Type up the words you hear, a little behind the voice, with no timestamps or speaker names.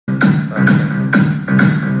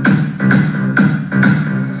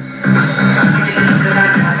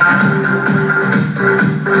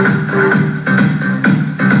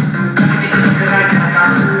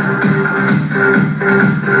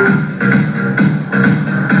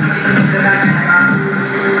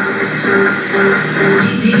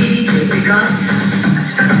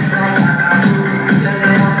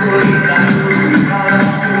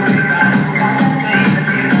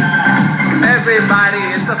Everybody,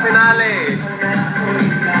 it's the finale.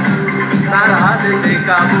 तारा दिल पे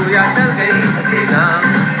काबू या चल गई हसीना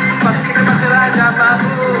पक्के पक राजा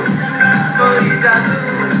बाबू कोई जादू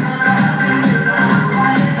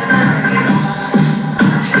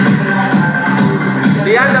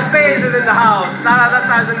Leander Paes is in the house. Tara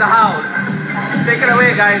Datta is in the house. Take it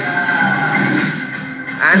away, guys.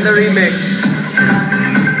 And the remix.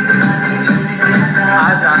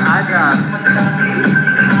 Aja, aja.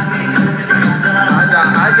 Aja,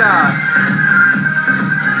 aja.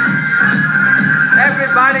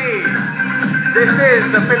 Everybody, this is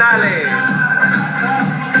the finale.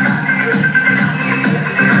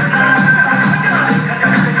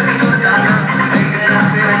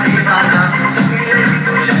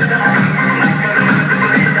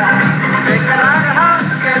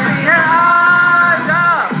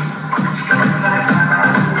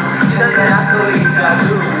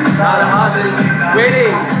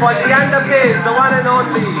 Waiting for Leander Paes, the one and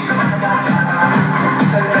only.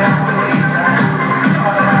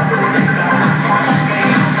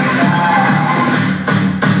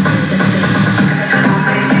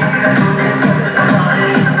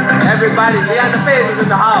 Everybody, Leander Paes is in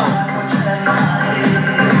the house.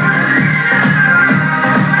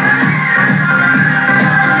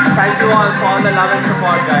 Thank you all for all the love and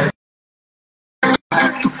support, guys.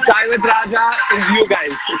 Chai with Raja is you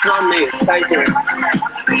guys. It's not me. Thank you.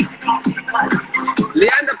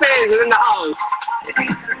 Leander Paes is in the house.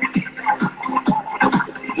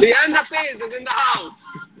 Leander Paes is in the house.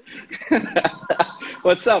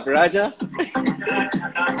 What's up, Raja?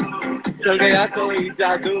 चल गया कोई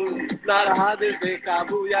जादू ना रहा दिल पे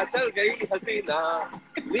काबू या चल गई हसीना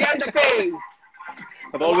Leander Paes.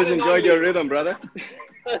 I've always enjoyed your rhythm, brother.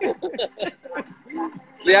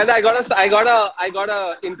 Leander, I got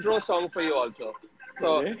a intro song for you also. So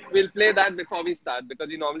Okay. we'll play that before we start because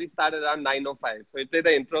we normally start around 9:05. So we'll play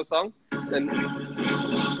the intro song. Then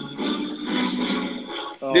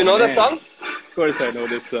Oh, do you know the man. song? Of course, I know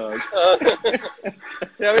this song.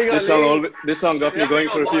 Here we go. This song got me going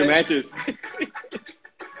for a few matches.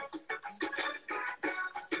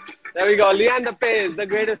 There we go. Leander Paes, the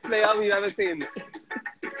greatest player we've ever seen.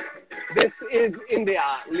 This is India.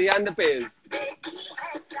 Leander Paes.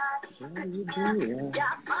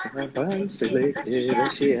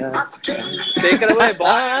 Take it away,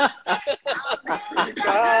 boy.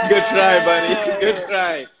 Good try, buddy. Good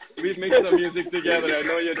try. We've mixed some music together. I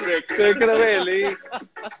know your trick. Take it away, Lee.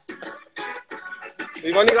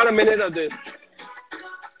 We've only got a minute of this.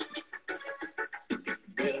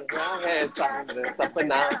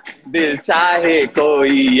 सपना दिल चाहे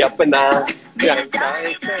कोई अपना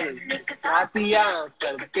चाहे साथिया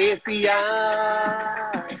करते सिया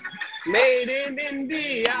मेरे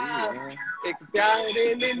निंदिया एक प्यारे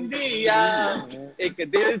निंदिया एक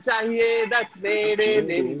दिल चाहिए दस मेरे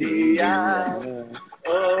निंदिया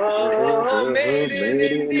ओ मेरे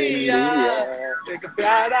निंदिया एक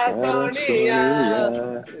प्यारा सोनिया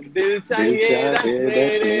दिल चाहिए दस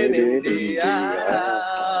मेरे निंदिया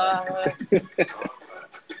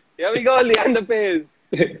Here we go, Leander Paes.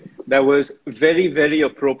 That was very, very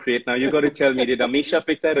appropriate. Now you got to tell me, did Amisha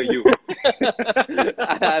pick that or you?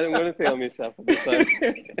 I'm going to say Amisha for this one.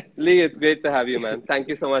 Lee, it's great to have you, man. Thank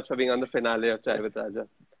you so much for being on the finale of Chai with Raja.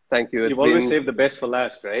 Thank you. You've always saved the best for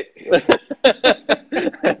last, right?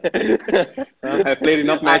 I've played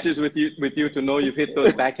enough matches with you to know you've hit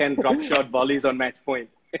those backhand drop shot volleys on match point.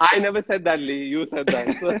 I never said that, Lee. You said that.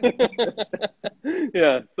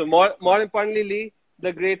 Yeah. So more importantly, Lee,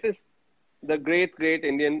 the great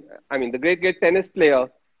tennis player,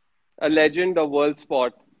 a legend of world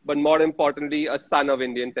sport, but more importantly, a son of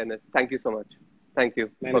Indian tennis. Thank you so much. Thank you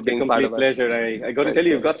Man, for it's a being part complete of pleasure. I got to tell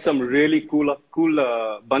you, you've got some really cool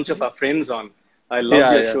bunch of our friends on. I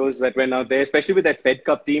love your shows that went out there, especially with that Fed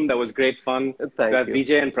Cup team. That was great fun. Thank you.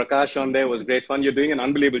 Vijay and Prakash on there was great fun. You're doing an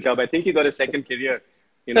unbelievable job. I think you got a second career.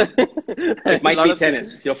 You know, it might be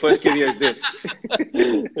tennis. Your first career is this.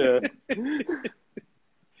 Yeah.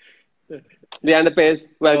 Leander Paes,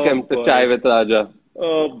 welcome to Chai with Raja.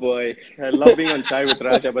 Oh boy, I love being on Chai with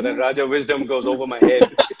Raja, but then Raja wisdom goes over my head.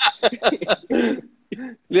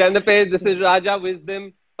 Leander Paes, this is Raja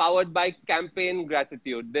Wisdom, powered by Campaign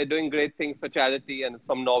Gratitude. They're doing great things for charity and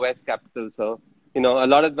from Norwest Capital. So, you know, a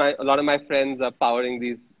lot of my friends are powering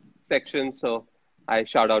these sections. So I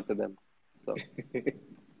shout out to them. So,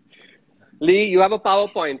 Lee, you have a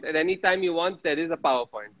PowerPoint. At any time you want, there is a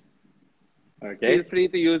PowerPoint. Okay. Feel free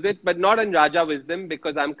to use it, but not on Raja Wisdom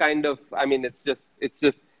because it's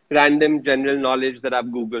just random general knowledge that I've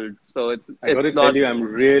Googled. So I got to tell you, I'm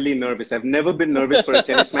really nervous. I've never been nervous for a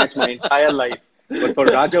tennis match my entire life, but for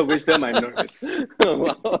Raja Wisdom, I'm nervous.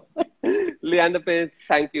 Wow. Leander Paes,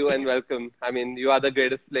 thank you and welcome. I mean, you are the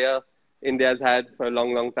greatest player India's had for a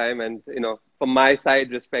long, long time. And, you know, from my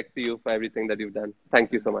side, respect to you for everything that you've done.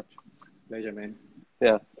 Thank you so much. Pleasure, man.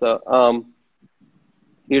 Yeah. So,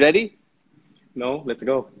 you ready? No, let's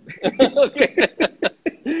go. Okay.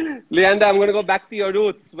 Leander, I'm going to go back to your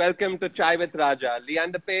roots. Welcome to Chai with Raja.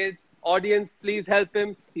 Leander Paes, audience, please help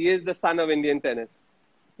him. He is the son of Indian tennis.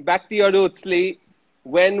 Back to your roots, Lee.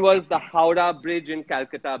 When was the Howrah Bridge in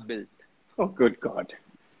Calcutta built? Oh, good God.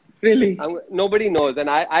 Really? Nobody knows, and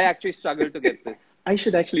I actually struggled to get this. I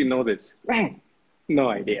should actually know this. Man, no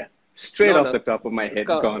idea. Straight off the top of my head,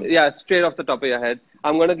 gone. Yeah, straight off the top of your head.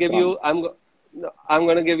 I'm going to give you. I'm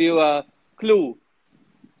going to give you a clue.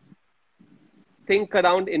 Think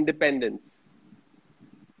around independence.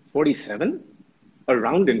 47?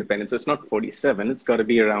 Around independence. It's not 47. It's got to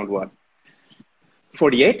be around what?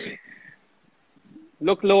 48?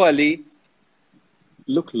 Look lower, Lee.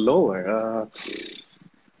 Look lower.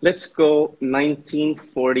 Let's go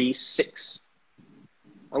 1946.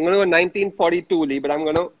 I'm going to go 1942, Lee, but I'm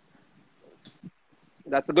going to...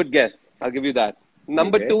 That's a good guess. I'll give you that.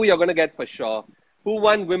 Number two, you're going to get for sure. Who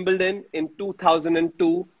won Wimbledon in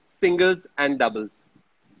 2002, singles and doubles?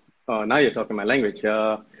 Oh, now you're talking my language.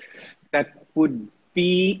 That would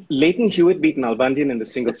be Leighton Hewitt beat Nalbandian in the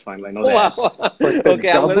singles final. I know that. Wow.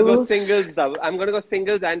 Okay, I'm going to go singles, double. I'm going to go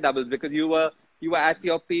singles and doubles because you were at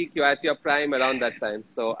your peak, you were at your prime around that time.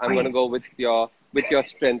 So I'm going to go with your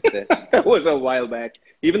strength there. That was a while back.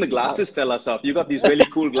 Even the glasses tell us off. You got these really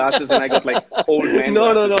cool glasses, and I got like old man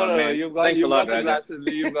glasses. No. You've got the glasses.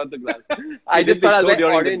 You've got the glasses. I just thought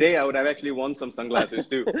during the day I would have actually won some sunglasses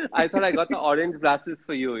too. I thought I got the orange glasses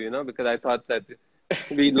for you, you know, because I thought that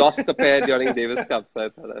we lost the pair during Davis Cup. So I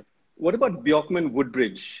thought that. What about Bjorkman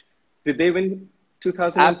Woodbridge? Did they win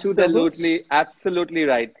 2002? Absolutely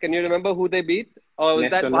right. Can you remember who they beat? Or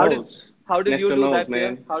was Nestor Knowles. How did you do Knowles, that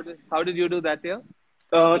year? How did you do that year?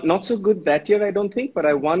 Not so good that year, I don't think, but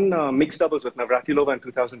I won mixed doubles with Navratilova in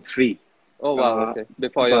 2003. Oh, wow. Okay.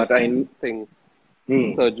 Before your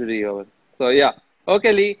surgery over. So, yeah.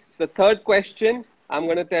 Okay, Lee. The third question I'm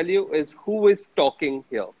going to tell you is who is talking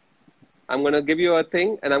here? I'm going to give you a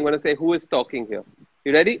thing and I'm going to say who is talking here.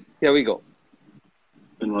 You ready? Here we go.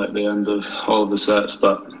 In like the end of all the sets,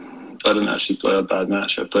 but I didn't actually play a bad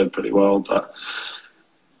match. I played pretty well, but,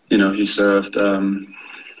 you know, he served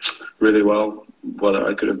really well. Whether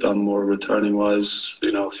I could have done more returning wise,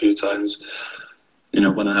 you know, a few times, you know,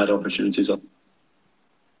 when I had opportunities.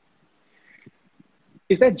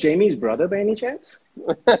 Is that Jamie's brother by any chance?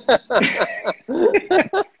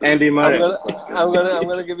 Andy Murray. I'm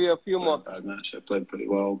gonna give you a few more. Bad match. I played pretty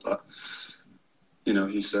well, but, you know,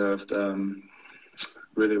 he served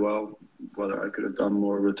really well. Whether I could have done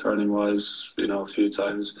more returning wise, you know, a few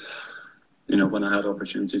times, you know, when I had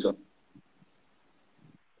opportunities.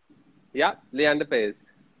 Yeah, Leander Paes.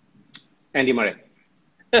 Andy Murray.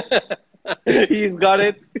 He's got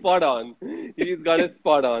it spot on. The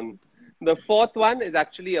fourth one is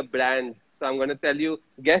actually a brand. So I'm going to tell you,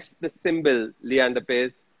 guess the symbol, Leander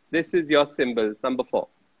Paes. This is your symbol, number 4.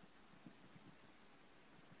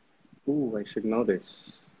 Ooh, I should know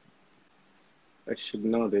this. I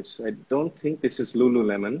don't think this is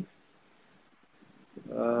Lululemon.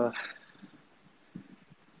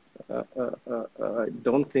 I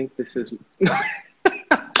don't think this is...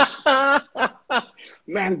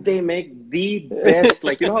 Man, they make the best.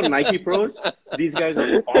 Like, you know how Nike Pros? These guys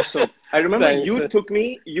are awesome. I remember you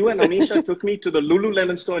and Amisha took me to the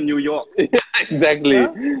Lululemon store in New York. Exactly.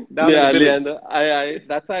 Yeah, Leander.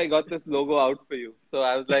 That's why I got this logo out for you. So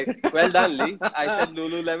I was like, well done, Lee. I said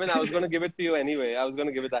Lululemon. I was going to give it to you anyway. I was going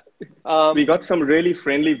to give it that. We got some really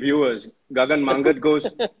friendly viewers. Gagan Mangat goes,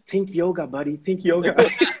 think yoga, buddy. Think yoga.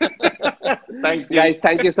 Thanks, Jim. Guys.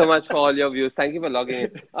 Thank you so much for all your views. Thank you for logging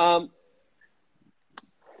in.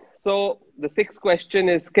 So the sixth question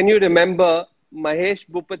is, can you remember Mahesh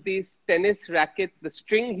Bhupati's tennis racket, the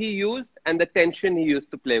string he used and the tension he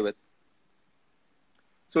used to play with?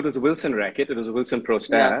 So it was a Wilson racket. It was a Wilson Pro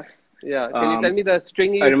Staff. Yeah. Can you tell me the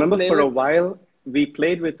string he used I remember to play for with? a while, we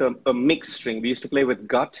played with a mixed string. We used to play with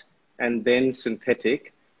gut and then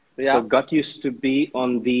synthetic. Yeah. So Gut used to be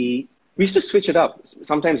on the. We used to switch it up.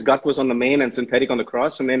 Sometimes Gut was on the main and Synthetic on the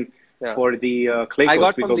cross, and then for the clay I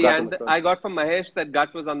courts, got we from go Gut on the cross. I got from Mahesh that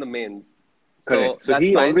Gut was on the mains. Correct. So that's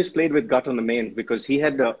he fine. always played with Gut on the mains because he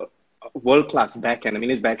had a world-class backhand. I mean,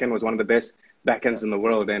 his backhand was one of the best backhands in the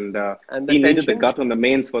world, and he needed the Gut on the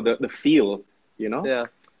mains for the feel, you know? Yeah.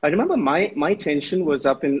 I remember my tension was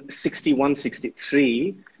up in 61,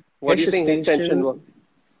 63. What do you think his tension was?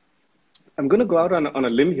 I'm going to go out on a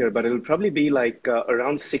limb here, but it'll probably be like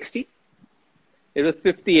around 60. It was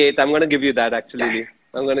 58. I'm going to give you that, actually. Lee.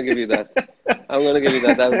 I'm going to give you that. I'm going to give you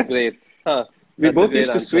that. That was great. Huh. We both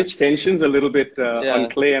used to switch tensions a little bit on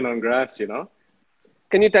clay and on grass, you know?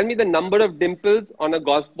 Can you tell me the number of dimples on a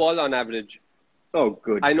golf ball on average? Oh,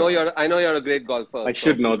 good. I know you're a great golfer. I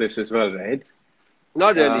should know this as well, right?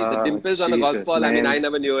 Not really. The dimples on a golf ball, man. I mean, I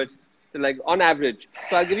never knew it. So like on average.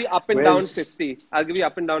 So I'll give you up and down 50. I'll give you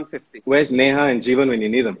up and down 50. Where's Neha and Jeevan when you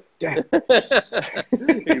need them?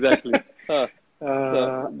 Exactly. So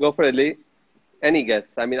go for it, Lee. Any guess?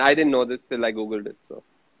 I mean, I didn't know this till I Googled it. So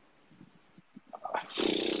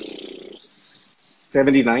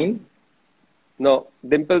 79? No.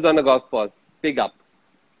 Dimples on a golf ball. Big up.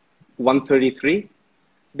 133?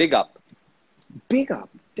 Big up. Big up.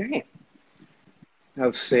 Damn.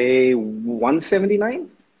 I'll say 179?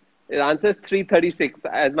 The answer is 336.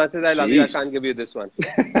 As much as I love you, I can't give you this one.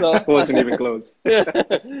 So, wasn't even close.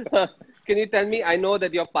 Can you tell me, I know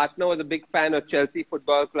that your partner was a big fan of Chelsea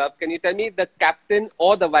Football Club. Can you tell me the captain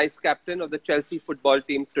or the vice captain of the Chelsea football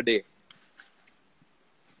team today?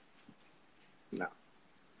 No.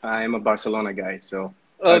 I'm a Barcelona guy, so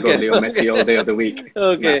I'll go Leo Messi all day of the week.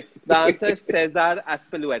 Okay. No. The answer is Cesar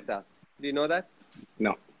Azpilicueta. Do you know that?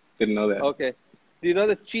 No, didn't know that. Okay. Do you know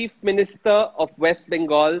the Chief Minister of West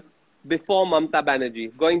Bengal before Mamta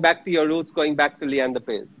Banerjee? Going back to your roots, going back to Leander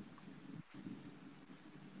Paes.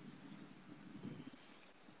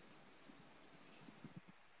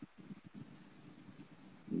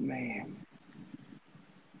 Man.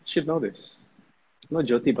 Should know this. No,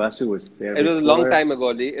 Jyoti Basu was there. It was a long time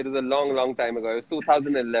ago, Lee. It was a long, long time ago. It was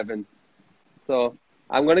 2011. So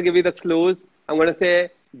I'm going to give you the clues. I'm going to say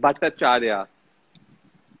Bhattacharya.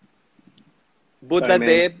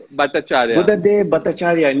 Buddhadev Bhattacharya. Buddhadev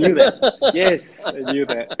Bhattacharya. I knew that. Yes, I knew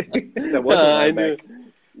that. That wasn't my back.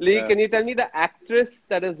 Lee, can you tell me the actress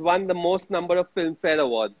that has won the most number of Filmfare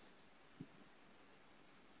Awards?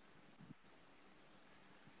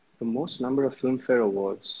 The most number of Filmfare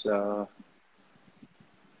Awards. The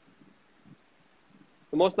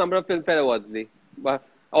most number of Filmfare Awards, Lee. But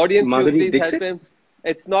audience, please help him.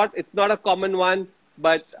 It's not a common one,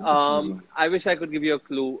 but I wish I could give you a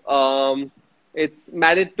clue. It's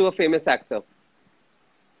married to a famous actor.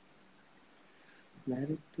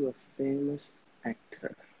 Married to a famous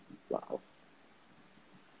actor. Wow.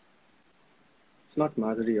 It's not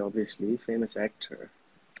Madhuri, obviously. Famous actor.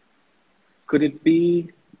 Could it be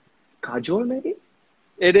Kajol, maybe?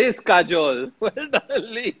 It is Kajol. Well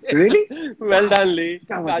done, Lee. Really? Well done, Lee.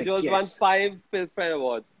 Kajol won 5 Filmfare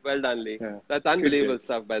Awards. Well done, Lee. Yeah. That's unbelievable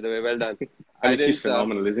stuff, by the way. Well done. I mean, she's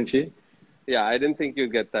phenomenal, isn't she? Yeah, I didn't think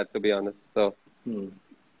you'd get that, to be honest. So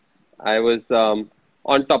I was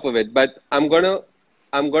on top of it. But I'm gonna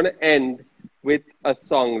end with a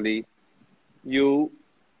song, Lee. You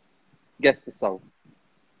guess the song.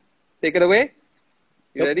 Take it away.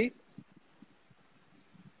 You ready?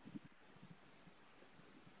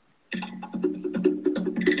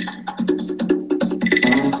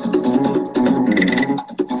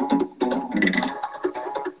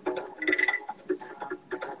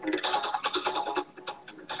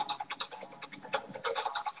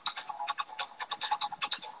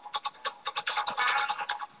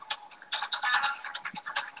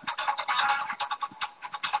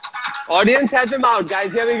 Audience, help him out,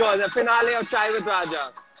 guys. Here we go. The finale of Chai with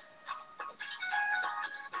Raja.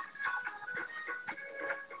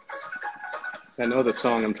 I know the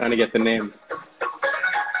song. I'm trying to get the name.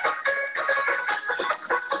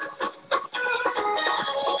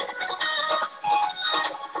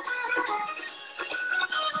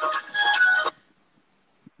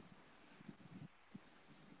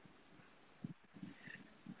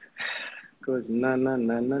 Goes na na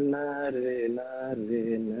na na na re na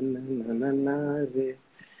re na na na na na re.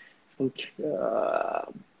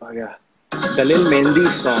 Baga. Dalil Mehndi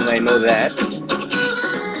song, I know that.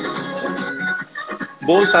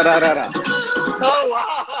 Bol Tararara. Oh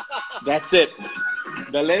wow! That's it.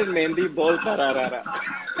 Dalil Mehndi Bol Tararara.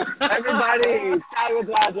 Everybody, Chai with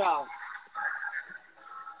Raja.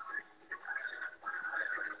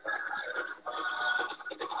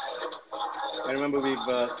 I remember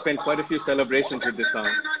we've spent quite a few celebrations with this song.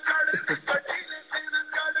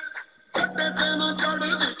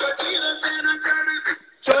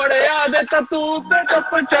 छोड़े याद तू पे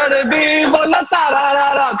टप चढ़ दी बोला तारा रा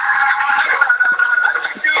रा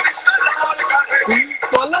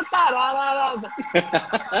बोला तारा रा रा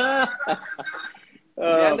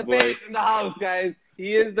Oh, boy. in the house, guys.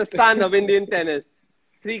 He is the son of Indian tennis.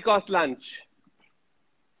 Three-course lunch.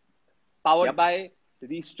 Powered by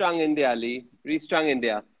Restrung India, Lee. Restrung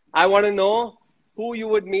India. I want to know who you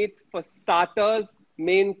would meet for starters,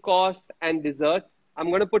 main course, and dessert. I'm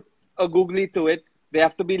going to put a googly to it. They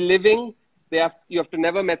have to be living. You have to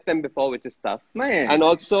never met them before, which is tough. Man, and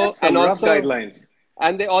also, that's some rough guidelines.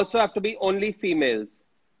 And they also have to be only females.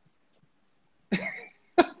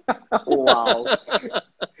 Wow.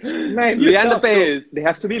 Man, Leander Paes. So they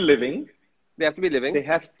have to be living. They have to be living. They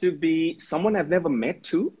have to be someone I've never met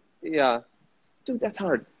too. Yeah. Dude, that's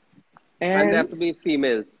hard. And they have to be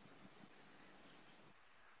females.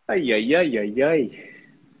 Ay, ay, ay, ay, ay.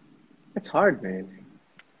 That's hard, man.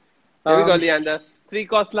 Here we go, Leander.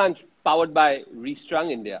 Three-course lunch powered by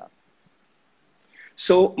Restrung India.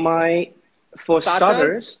 So for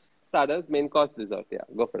starters, main course, dessert. Yeah,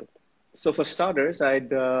 go for it. So for starters,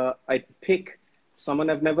 I'd pick someone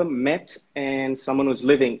I've never met and someone who's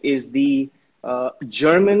living. Is the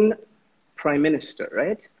German Prime Minister,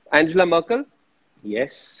 right? Angela Merkel?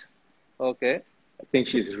 Yes. Okay. I think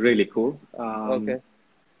she's really cool. Okay.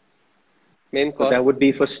 Main So course. that would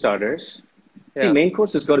be for starters. Yeah. The main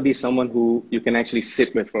course has got to be someone who you can actually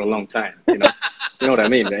sit with for a long time. You know, you know what I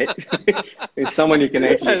mean, right? It's someone you can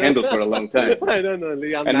actually handle for a long time. I don't know,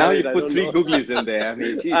 Lee. And now you put three googlies in there. I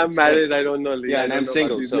mean, Jesus I'm married. Christ. I don't know, Lee. Yeah, and I'm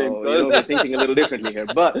single, so we're thinking a little differently here.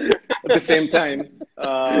 But at the same time,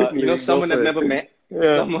 someone I've never met,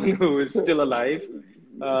 someone who is still alive.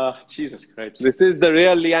 Jesus Christ. This is the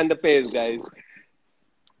real Leander Paes, guys.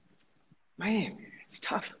 Man, it's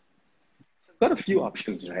tough. I've got a few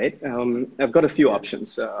options, right? I've got a few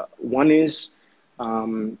options. One is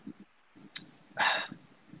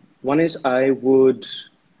I would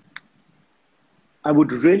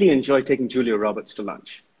really enjoy taking Julia Roberts to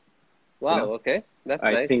lunch. Wow, okay. That's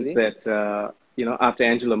nice. I think that, after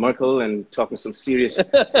Angela Merkel and talking some serious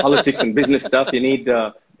politics and business stuff, you need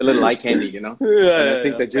a little eye candy, you know? And I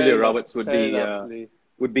think that Julia Roberts would be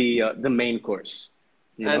the main course.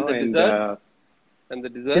 And the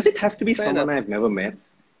dessert? Does it have to be someone I've never met?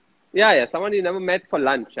 Yeah, someone you never met for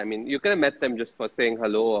lunch. I mean, you could have met them just for saying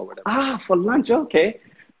hello or whatever. For lunch, okay.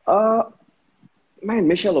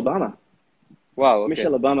 Michelle Obama. Wow, okay.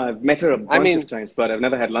 Michelle Obama, I've met her a bunch of times, but I've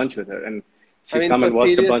never had lunch with her. And she's come and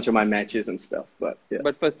watched a bunch of my matches and stuff. But yeah.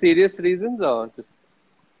 But for serious reasons or just?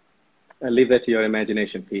 I'll leave that to your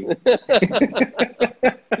imagination, Pete.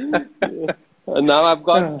 Now I've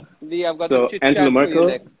got so to Angela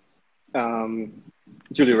Merkel,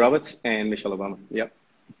 Julia Roberts, and Michelle Obama. Yep.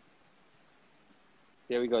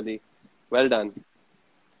 Here we go, Lee. Well done.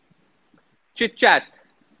 Chit Chat,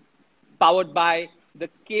 powered by the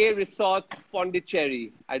K Resorts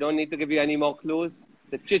Pondicherry. I don't need to give you any more clues.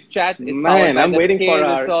 The Chit Chat is powered by I'm waiting K for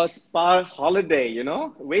our Resorts spa holiday, you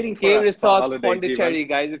know? Waiting for K our spa Resorts holiday. Pondicherry,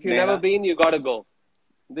 guys. If you've never been, you got to go.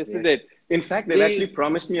 This is it. In fact, they've actually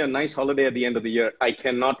promised me a nice holiday at the end of the year. I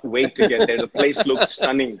cannot wait to get there. The place looks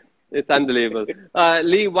stunning. It's unbelievable.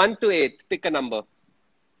 Lee, 1 to 8. Pick a number.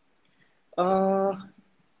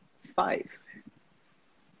 5.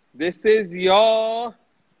 This is your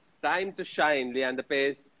time to shine, Leander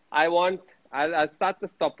Paes. I'll start the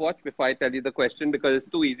stopwatch before I tell you the question because it's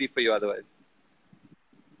too easy for you otherwise.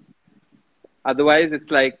 Otherwise, it's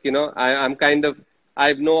like,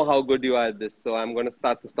 I know how good you are at this, so I'm going to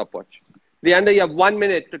start the stopwatch. Leander, you have 1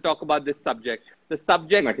 minute to talk about this subject. The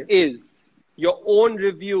subject is your own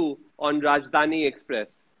review on Rajdhani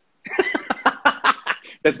Express.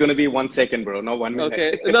 That's going to be 1 second, bro. Not 1 minute.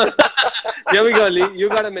 Okay. No. Here we go, Lee. You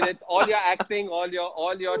got a minute. All your acting, all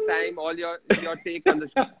your time, all your take on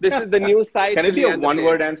this. This is the new site. Can it be a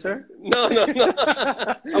one-word answer? No.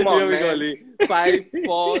 Come on, Here we go, Lee. 5,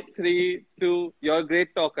 4, 3, 2. You're a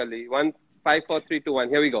great talker, Lee. 5, 4, 3, 2, 1.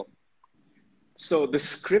 Here we go. So the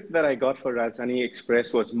script that I got for Rajdhani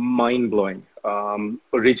Express was mind-blowing.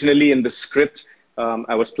 Originally in the script,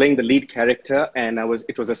 I was playing the lead character, and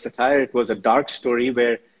it was a satire. It was a dark story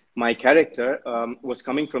where my character was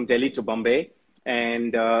coming from Delhi to Bombay,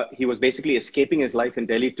 and he was basically escaping his life in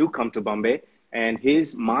Delhi to come to Bombay, and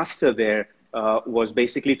his master there was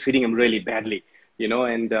basically treating him really badly,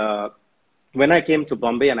 and when I came to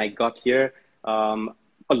Bombay and I got here,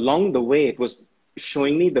 along the way, it was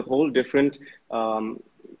showing me the whole different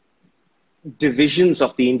divisions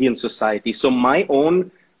of the Indian society. So my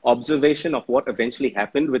own observation of what eventually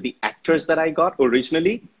happened with the actors that I got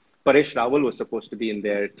originally Paresh Rawal was supposed to be in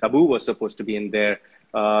there. Tabu was supposed to be in there.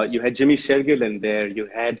 You had Jimmy Shergill in there. You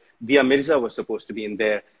had Via Mirza was supposed to be in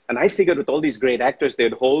there. And I figured with all these great actors,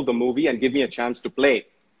 they'd hold the movie and give me a chance to play.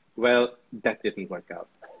 Well, that didn't work out.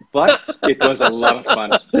 But it was a lot of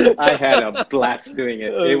fun. I had a blast doing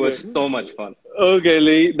it. Okay. It was so much fun. Okay,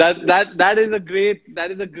 Lee. That is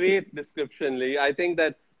a great description, Lee. I think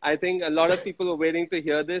a lot of people were waiting to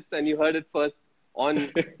hear this, and you heard it first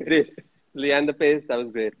on this. Leander Paes, that was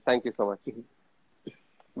great. Thank you so much.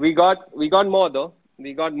 We got more though.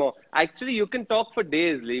 We got more. Actually, you can talk for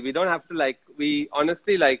days, Lee. We don't have to we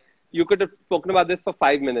honestly you could have spoken about this for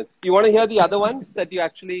 5 minutes. You want to hear the other ones that you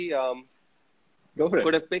actually Go for it.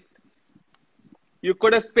 could have picked? You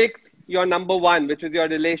could have picked your number one, which was your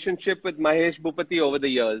relationship with Mahesh Bhupati over the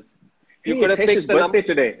years. You could have It's picked Hesh's birthday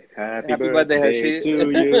today. Happy birthday, Heshi. to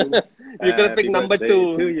you. You could have picked number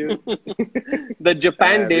two. To you. The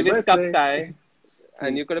Japan Happy Davis Cup birthday. tie.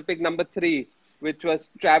 And you could have picked number 3, which was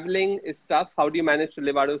traveling is tough. How do you manage to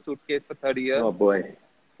live out of a suitcase for 30 years? Oh boy,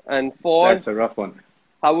 And 4, that's a rough one.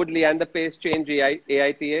 how would Leander Paes change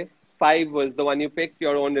AITA? 5 was the one you picked,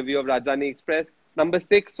 your own review of Rajdhani Express. Number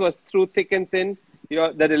 6 was Through Thick and Thin,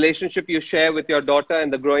 the relationship you share with your daughter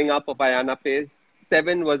and the growing up of Ayana Paes.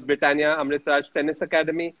 7 was Britannia Amritraj Tennis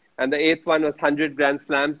Academy. And the 8th one was 100 Grand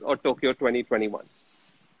Slams or Tokyo 2021.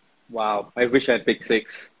 Wow, I wish I'd picked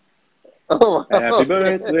 6. Oh, Happy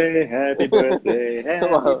birthday, happy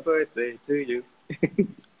Wow. birthday to you.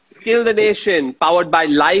 Kill the Nation, powered by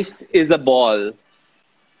Life is a Ball.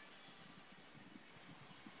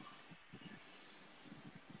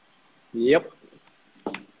 Yep.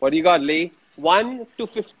 What do you got, Lee? 1 to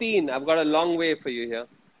 15. I've got a long way for you here.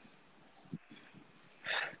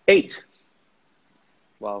 8.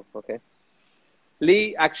 Wow, okay.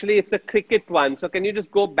 Lee, actually, it's a cricket one. So can you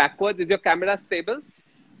just go backwards? Is your camera stable?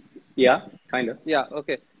 Yeah, kind of. Yeah,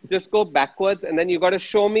 okay. Just go backwards and then you got to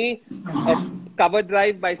show me a cover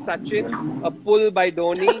drive by Sachin, a pull by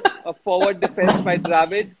Dhoni, a forward defense by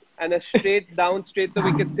Dravid, and a straight to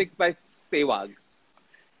wicket 6 by Sehwag.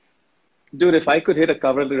 Dude, if I could hit a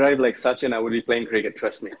cover drive like Sachin, I would be playing cricket,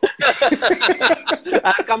 trust me.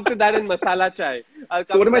 I'll come to that in Masala Chai.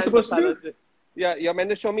 So what am I supposed to do? Yeah, you're meant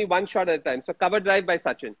to show me one shot at a time. So cover drive by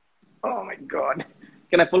Sachin. Oh my God.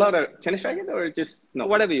 Can I pull out a tennis racket or just, no?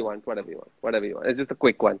 Whatever you want. It's just a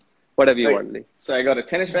quick one. Whatever you want, Lee. So I got a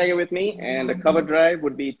tennis racket with me and a cover drive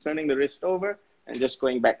would be turning the wrist over and just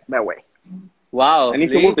going back that way. Wow. I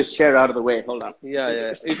need to Lee? move this chair out of the way. Hold on.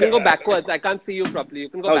 Yeah. You can go backwards. I can't see you properly. You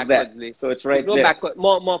can go How's backwards, that? Lee. So it's right Go there. backward.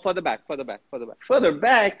 More further back. Further back?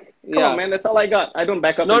 Come Yeah. on, man. That's all I got. I don't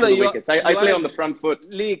back up into the wickets. I play on the front foot.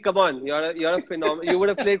 Lee, come on. You're a phenomenal. You would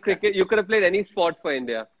have played cricket. You could have played any sport for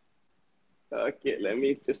India. Okay, let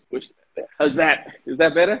me just push that there. How's that? Is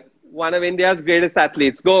that better? One of India's greatest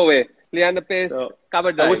athletes. Go away. Leander Paes, So,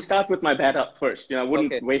 cover drive. I would start with my bat up first. I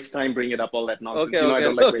wouldn't Okay. waste time bringing it up all that nonsense. Okay, I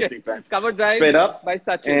don't like wasting time. Cover drive Straight up by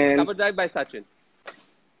Sachin. and- Cover drive by Sachin.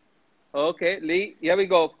 Okay, Lee, here we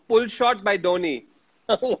go. Pull shot by Dhoni.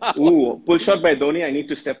 Wow. Ooh, pull shot by Dhoni. I need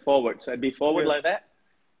to step forward. So I'd be forward Yeah. like that,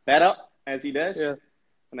 bat up as he does, Yeah.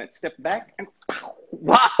 and I'd step back and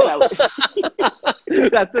Wow.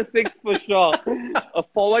 That's a 6 for sure. A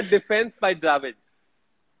forward defense by Dravid.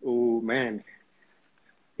 oh man,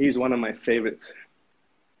 he's one of my favorites.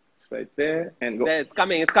 It's right there and go. There, it's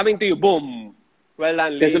coming to you. Boom. Well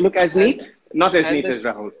done, Lee. Does it look as neat? Not as and neat the- as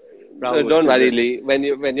Rahul. No, Rahul was don't too worry, good. Lee.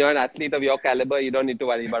 When you're an athlete of your caliber, you don't need to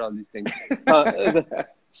worry about all these things.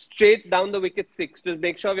 Straight down the wicket 6. Just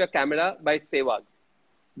make sure of your camera by Sehwag.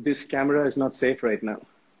 This camera is not safe right now.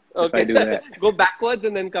 Okay. If I do that. Go backwards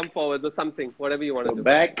and then come forwards or something. Whatever you want So to do.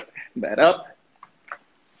 back, bat up.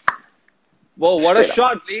 Whoa, what a Straight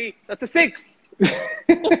shot, Lee. That's a 6.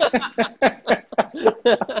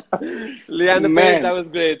 Leander Man. Paes, that was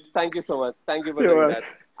great. Thank you so much. Thank you for You're doing welcome.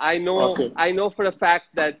 that. I know for a fact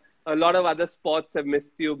that a lot of other sports have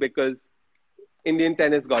missed you because Indian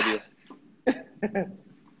tennis got you.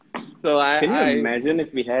 So Can you imagine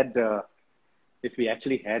if we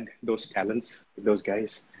actually had those talents, those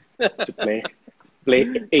guys, to play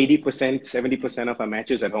 80%, 70% of our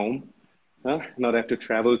matches at home, not have to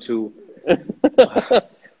travel to I'll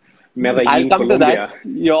Medellin, come to Colombia. that.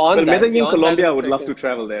 You're on Well, that. Medellin, You're on Colombia, that I would love to second.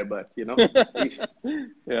 travel there, but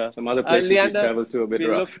Yeah. some other places Leander, we travel to a bit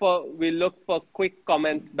rough. we look for quick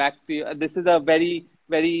comments back to you. This is a very,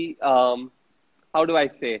 very, how do I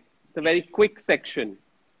say? It's a very quick section.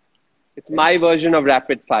 It's my version of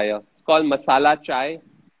rapid fire. It's called Masala Chai,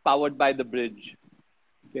 powered by The Bridge.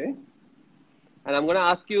 Okay. And I'm going to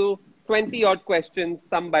ask you 20 odd questions,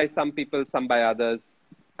 some by some people, some by others.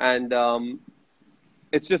 And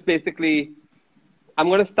it's just basically, I'm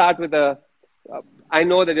going to start with I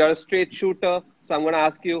know that you're a straight shooter, so I'm going to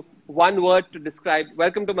ask you one word to describe.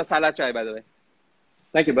 Welcome to Masala Chai, by the way.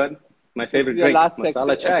 Thank you, bud. My favorite Your drink, last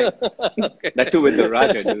masala section. chai. Okay. That too with the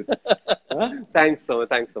Raja, dude. Huh? Thanks so much.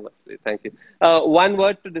 Thank you. One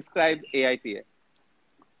word to describe AITA.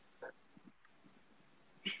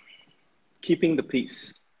 Keeping the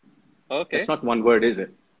peace. Okay. That's not one word, is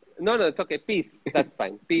it? No, it's okay. Peace. That's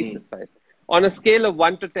fine. Peace is fine. On a scale of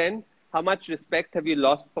 1 to 10, how much respect have you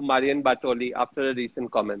lost for Marian Bartoli after a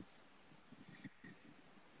recent comments?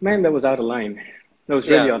 Man, that was out of line. That was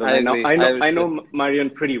really out of line. Now, I know Marian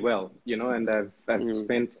pretty well, you know, and I've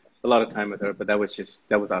spent a lot of time with her, but that was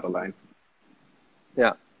out of line.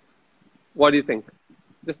 Yeah. What do you think?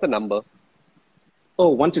 Just a number. Oh,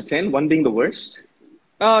 1 to 10, 1 being the worst?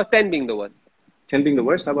 10 being the worst. 10 being the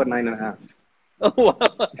worst? How about 9.5? Oh, wow.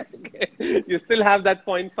 Okay. You still have that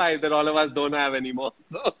 0.5 that all of us don't have anymore.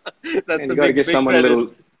 So that's and you got to give someone a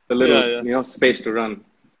little, you know, space to run, to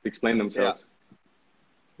explain themselves.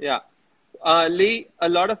 Yeah. Lee, a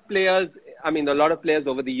lot of players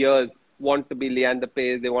over the years want to be Leander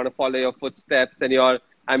Paes. They want to follow your footsteps. And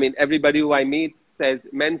everybody who I meet says,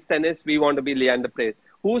 men's tennis, we want to be Leander Paes.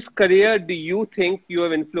 Whose career do you think you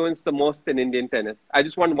have influenced the most in Indian tennis? I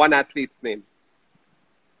just want one athlete's name.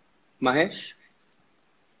 Mahesh.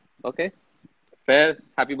 Okay. Fair.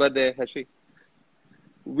 Happy birthday, Hashi.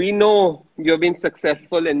 We know you've been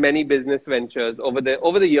successful in many business ventures over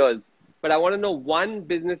the years. But I want to know one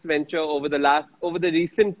business venture over the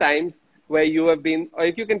recent times where you have been, or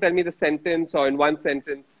if you can tell me the sentence or in one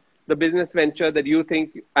sentence, the business venture that you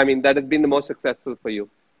think, that has been the most successful for you.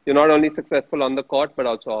 You're not only successful on the court, but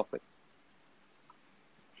also off it.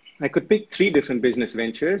 I could pick 3 different business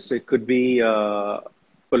ventures. It could be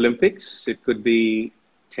Olympics. It could be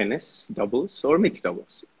tennis, doubles, or mixed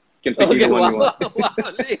doubles. You can pick either one you want.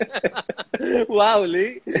 Wow,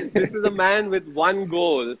 Lee. This is a man with one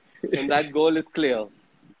goal. And that goal is clear.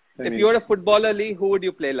 If you were a footballer, Lee, who would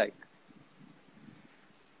you play like?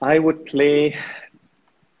 I would play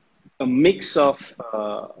a mix of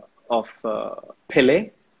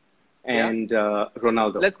Pele and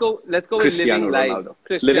Ronaldo. Let's go with living life.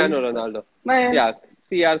 Cristiano Ronaldo. Man. Yeah,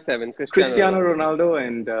 CR7. Cristiano Ronaldo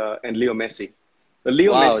and Leo Messi. The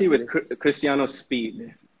Leo Messi with Cristiano's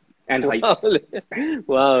speed and height.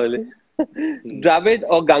 Wow. Dravid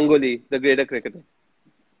or Ganguly, the greater cricketer?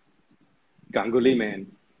 Ganguly, man.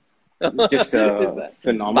 Just a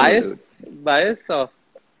phenomenal dude. Bias or?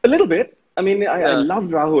 A little bit. I love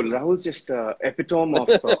Rahul. Rahul's just epitome of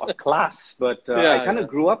class. But I kind of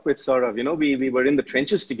grew up with sort of, we were in the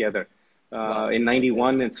trenches together. In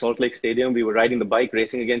 91 in Salt Lake Stadium, we were riding the bike,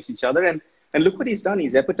 racing against each other. And look what he's done.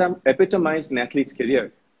 He's epitomized an athlete's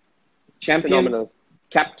career. Champion, phenomenal.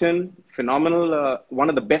 Captain, phenomenal. One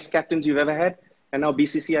of the best captains you've ever had. And now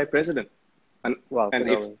BCCI president. And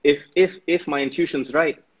if my intuition's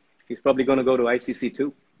right, he's probably going to go to ICC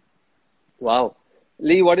too. Wow.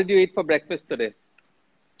 Lee, what did you eat for breakfast today?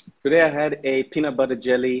 Today I had a peanut butter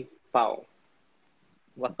jelly pao.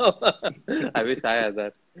 Wow. I wish I had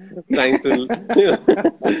that. Trying to...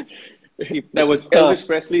 That was Elvis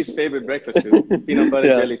Presley's favorite breakfast food. Peanut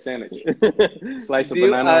butter jelly sandwich. Slice of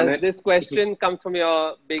banana on it. This question comes from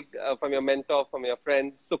your mentor, from your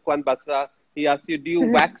friend, Sukhwant Basra. He asks you, do you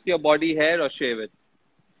wax your body hair or shave it?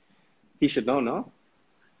 He should know, no?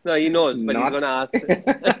 No, he knows, but he's going to ask.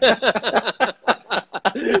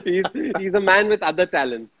 He's a man with other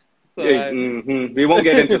talents. So We won't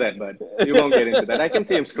get into that, bud. We won't get into that. I can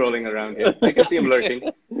see him scrolling around here. I can see him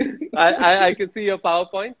lurking. I can see your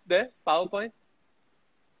PowerPoint there. PowerPoint?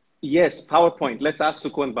 Yes, PowerPoint. Let's ask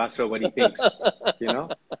Sukhwant Basra what he thinks. Okay.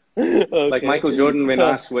 Like Michael Jordan, when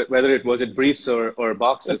asked whether it was briefs or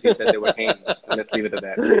boxers, he said they were hands. Let's leave it at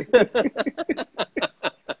that.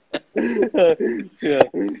 Yeah,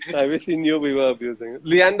 I wish he knew we were abusing it.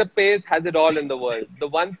 Leander Paes has it all in the world. The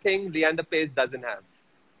one thing Leander Paes doesn't have.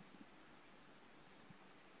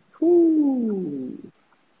 Ooh.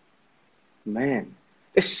 Man,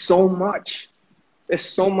 there's so much. There's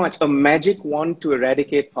so much. A magic wand to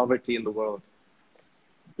eradicate poverty in the world.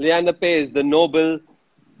 Leander Paes, the noble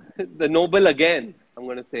again, I'm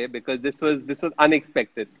going to say, because this was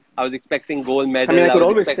unexpected. I was expecting gold medal. I could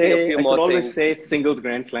always say singles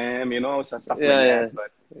Grand Slam, stuff like that,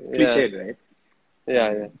 but it's cliched, right?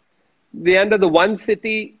 Yeah. Leander, the one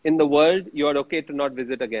city in the world you are okay to not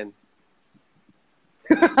visit again.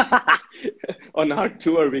 On our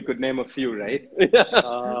tour, we could name a few, right?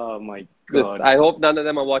 Oh my God! I hope none of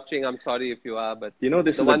them are watching. I'm sorry if you are, but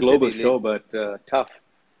this is a global show, but tough.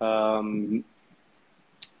 Man,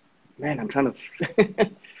 I'm trying to.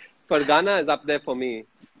 Fergana is up there for me.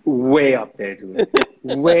 Way up there, dude.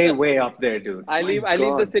 way up there, dude. I leave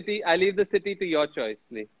the city. I leave the city to your choice,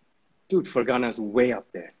 Lee. Dude, Fergana's way up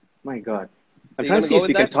there. My God. I'm You trying gonna to see go if we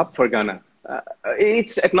with can that? top Fergana.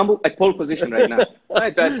 It's at pole position right now.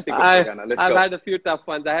 I'd stick with Fergana. Let's I've go. had a few tough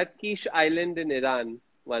ones. I had Kish Island in Iran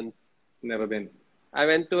once. Never been. I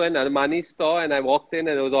went to an Armani store and I walked in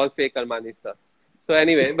and it was all fake Armani stuff. So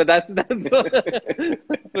anyway, but that's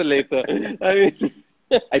for later. I mean,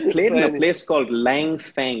 I played in a place called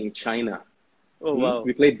Langfang, China. Oh wow!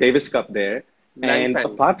 We played Davis Cup there. And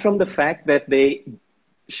Langfang. apart from the fact that they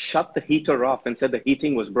shut the heater off and said the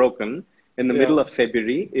heating was broken, in the middle of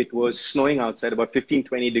February, it was snowing outside, about 15,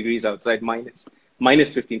 20 degrees outside, minus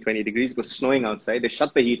 15, 20 degrees. It was snowing outside. They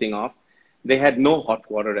shut the heating off. They had no hot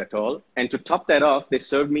water at all. And to top that off, they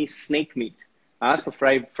served me snake meat. I asked for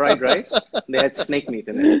fried rice. They had snake meat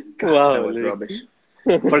in it. God, Wow, that was Lee. rubbish.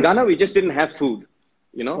 Fergana, we just didn't have food.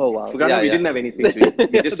 You know? Oh, wow. Fergana, we didn't have anything to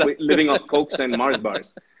eat. We just were living off Cokes and Mars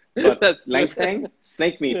bars. But That's Langfang,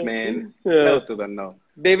 snake meat, man. Yeah. Hell to the no.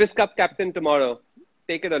 Davis Cup captain tomorrow.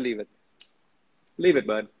 Take it or leave it. Leave it,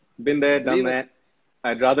 bud. Been there, done Leave it. that.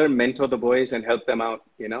 I'd rather mentor the boys and help them out,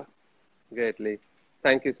 you know? Great, Lee.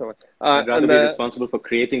 Thank you so much. I'd rather and, be responsible for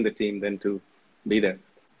creating the team than to be there.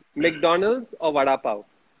 McDonald's or Vada Pav?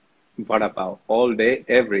 Vada pav. All day,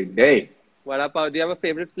 every day. Vada Pav. Do you have a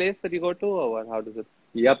favorite place that you go to or what? How does it?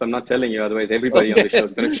 Yep, I'm not telling you. Otherwise, everybody on the show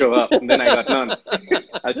is going to show up. And then I got none.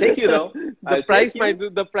 I'll take you, though. The price might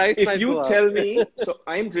If you go up. tell me, so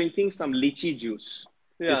I'm drinking some lychee juice.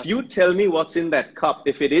 Yeah. If you tell me what's in that cup,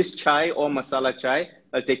 if it is chai or masala chai,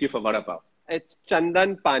 I'll take you for vada pav. It's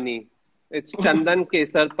Chandan Pani. It's Chandan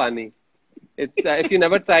Kesar Pani. It's if you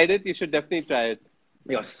never tried it, you should definitely try it.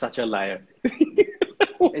 You're such a liar.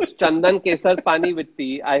 It's Chandan Kesar Pani with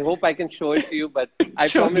tea. I hope I can show it to you, but I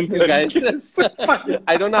promise you guys,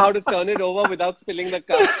 I don't know how to turn it over without spilling the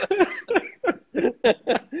cup.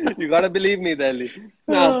 You gotta believe me, Delhi.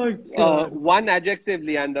 Now, one adjective,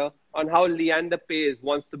 Leander, on how Leander Paes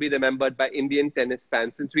wants to be remembered by Indian tennis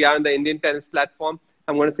fans. Since we are on the Indian tennis platform,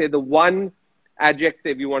 I'm going to say the one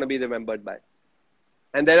adjective you want to be remembered by.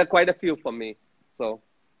 And there are quite a few for me. So,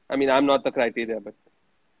 I mean, I'm not the criteria, but.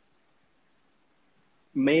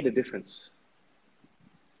 Made a difference.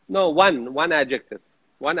 No, one adjective.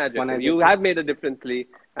 One adjective. You have made a difference, Lee,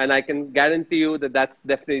 and I can guarantee you that that's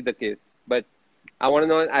definitely the case. But I want to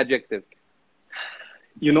know an adjective.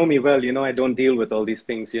 You know me well. You know I don't deal with all these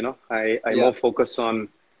things. You know I more focus on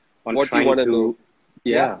what trying you want to to. do.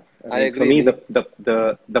 Yeah, I agree. For me,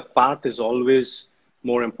 the path is always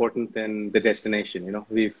more important than the destination. You know,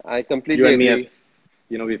 I completely you and agree. me have,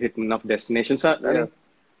 you know, we've hit enough destinations. So,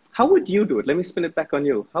 how would you do it? Let me spin it back on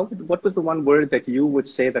you. What was the one word that you would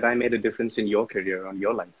say that I made a difference in your career, on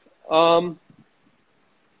your life?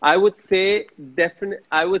 I would say definitely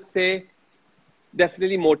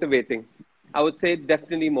motivating. I would say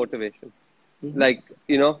definitely motivation. Mm-hmm. Like,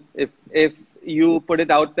 you know, if you put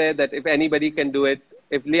it out there that if anybody can do it,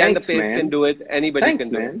 if Leander Paes can do it, anybody can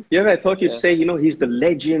do it. Yeah, I thought you'd say, you know, he's the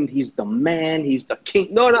legend, he's the man, he's the king.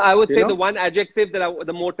 No, I would say the one adjective that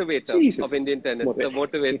the motivator of Indian tennis. The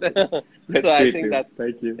motivator. That's so I think that.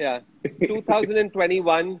 Thank you. Yeah.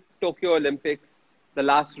 2021 Tokyo Olympics, the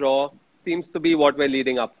last Raw, seems to be what we're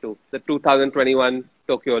leading up to. The 2021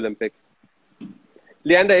 Tokyo Olympics.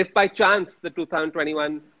 Leander, if by chance the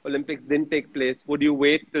 2021 Olympics didn't take place, would you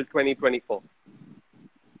wait till 2024?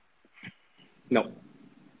 No.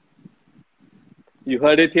 You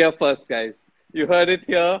heard it here first, guys. You heard it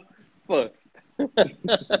here first.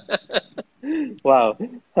 Wow.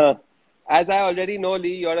 As I already know,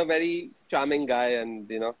 Lee, you're a very charming guy, and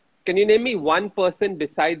you know, can you name me one person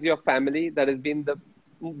besides your family that has been the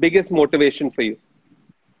biggest motivation for you?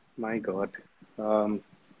 My God.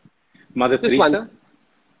 Mother Just Teresa?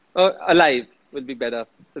 Alive would be better,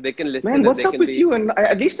 so they can listen. Man, what's up with you? And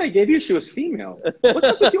at least I gave you she was female. What's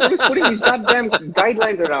up with you always putting these goddamn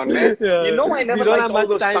guidelines around, man? Yeah. You know I never liked all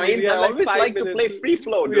those signs. I always like to play free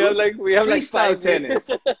flow, dude. We have like freestyle tennis.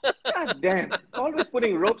 God damn. Always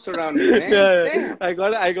putting ropes around me, man. Yeah. I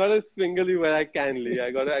gotta swingle you where I can, Lee.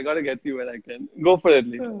 I gotta get you where I can. Go for it,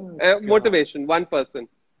 Lee. Motivation, one person.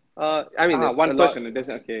 One person. It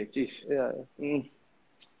doesn't. Okay, jeez. Yeah.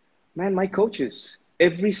 Man, my coaches.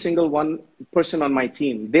 Every single one person on my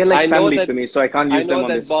team, they're like family to me, so I can't use them on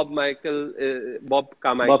this. Bob Carmichael. Bob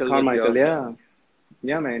Carmichael,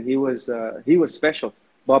 yeah, man, he was special.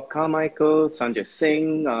 Bob Carmichael, Sanjay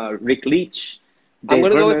Singh, Rick Leach. I'm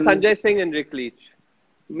going to go with Sanjay Singh and Rick Leach.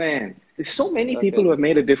 Man, there's so many people who have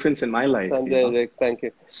made a difference in my life. Sanjay, Rick, thank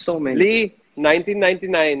you. So many. Lee,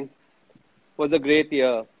 1999 was a great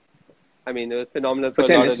year. I mean, it was phenomenal for a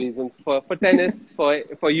lot of reasons. For tennis,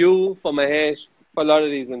 for you, for Mahesh, for a lot of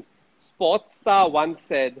reasons. Sports Star once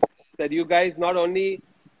said that you guys not only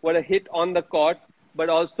were a hit on the court, but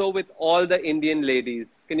also with all the Indian ladies.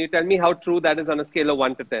 Can you tell me how true that is on a scale of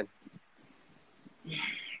 1 to 10?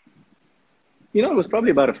 You know, it was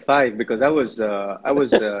probably about a 5 because I was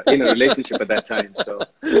in a relationship at that time, so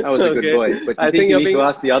I was a good boy. But I think you need to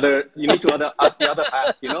ask the other. You need to ask the other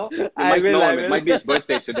half. You know, you might know him. It might be his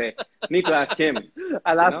birthday today. You need to ask him.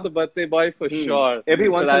 I'll ask the birthday boy for sure. Every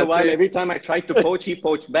once in a while, every time I tried to poach, he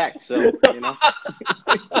poached back. So you know.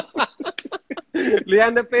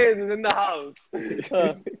 Leander Paes is in the house.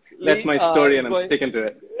 That's my story, and I'm sticking to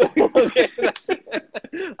it. Okay.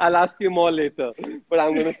 I'll ask you more later, but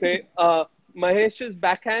I'm going to say Mahesh's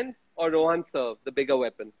backhand or Rohan's serve, the bigger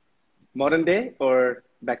weapon? Modern day or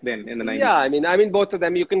back then in the 90s? Yeah, I mean both of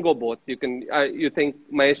them. You can go both. You can. You think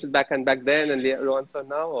Mahesh's backhand back then and Rohan's serve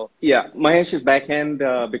now? Or? Yeah, Mahesh's backhand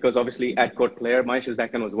because obviously at court player, Mahesh's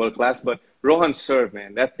backhand was world class, but Rohan's serve,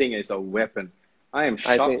 man, that thing is a weapon. I am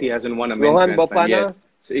shocked he hasn't won a men's Grand Slam yet.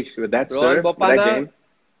 So with that serve, with that game.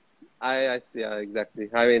 Yeah, exactly.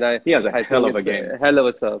 I mean, he has a hell of a game. Hell of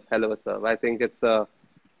a serve. I think it's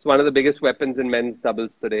one of the biggest weapons in men's doubles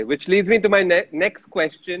today. Which leads me to my next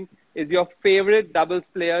question: is your favorite doubles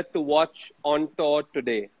player to watch on tour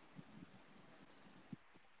today?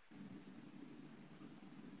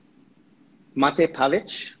 Mate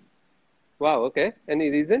Pavic. Wow. Okay. Any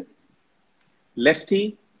reason?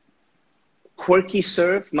 Lefty. Quirky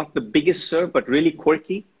serve, not the biggest serve, but really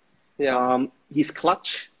quirky. Yeah. He's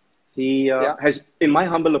clutch. He has, in my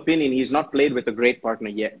humble opinion, he's not played with a great partner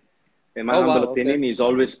yet. In my humble opinion, he's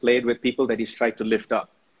always played with people that he's tried to lift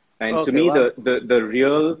up. And to me, the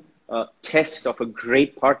real test of a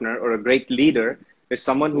great partner or a great leader is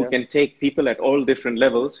someone who can take people at all different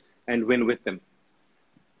levels and win with them.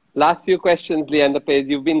 Last few questions, Leander Paes.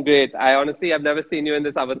 You've been great. I honestly have never seen you in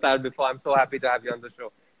this avatar before. I'm so happy to have you on the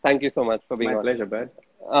show. Thank you so much for being on. My pleasure, bud.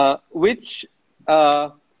 Which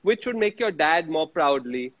would make your dad more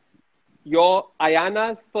proudly? Your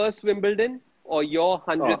Ayana's first Wimbledon or your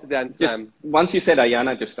 100th Grand Slam? Once you said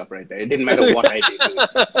Ayana, just stop right there. It didn't matter what I did.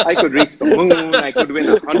 I could reach the moon. I could win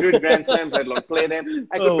 100 Grand Slams. I'd not play them.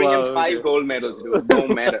 I could bring him 5 gold medals. Dude.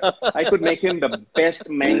 Don't matter. I could make him the best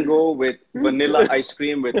mango with vanilla ice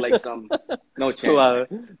cream with like some... No chance. Wow.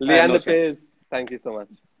 Leander Paes, thank you so much.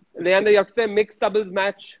 Leander, you have to play a mixed doubles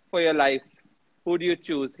match for your life. Who do you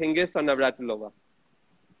choose, Hingis or Navratilova?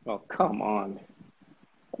 Oh, come on.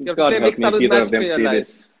 You have to play a mixed doubles match for your life.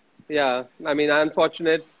 Yeah, I mean, I'm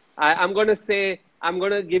unfortunate. I'm going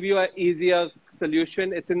to give you an easier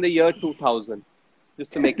solution. It's in the year 2000,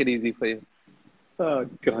 just to make it easy for you. Oh,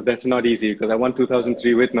 God, that's not easy because I won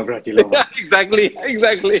 2003 with Navratilova. Exactly.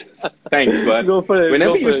 Thanks, bud. Go for it.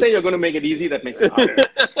 Whenever you say you're going to make it easy, that makes it harder.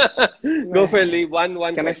 Go for it, Lee. One.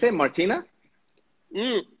 Can I say Martina?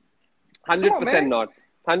 100% not.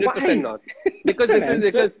 100% not. Because I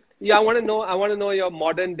want to know your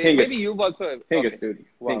modern day. Hingis. Maybe you've also. Hingis, dude.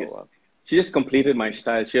 Wow. She just completed my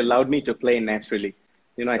style. She allowed me to play naturally.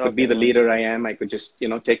 You know, I could be the leader I am. I could just,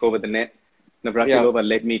 take over the net. Navratilova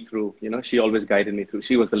led me through. She always guided me through.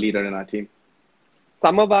 She was the leader in our team.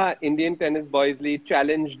 Some of our Indian tennis boys, Lee,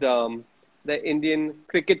 challenged the Indian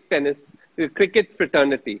cricket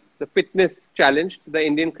fraternity. The fitness challenged the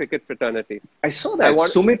Indian cricket fraternity. I saw that.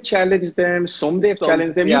 Sumit challenged them. Somdev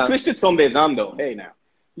challenged them. You twisted Somdev's arm, though. Hey, now.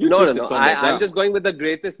 No. I'm just going with the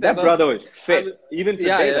greatest that ever. That brother is fit. Even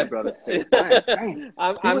today, that brother's fit.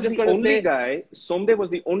 I'm just going to say... guy. Somdev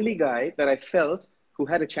was the only guy that I felt who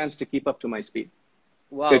had a chance to keep up to my speed.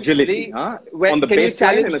 Wow. The agility, on the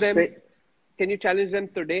baseline and a straight... Can you challenge them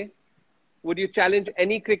today? Would you challenge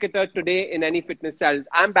any cricketer today in any fitness challenge?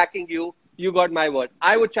 I'm backing you. You got my word.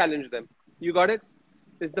 I would challenge them. You got it?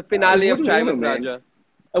 It's the finale of Chai with Raja.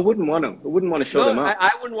 I wouldn't want to. I wouldn't want to show them up.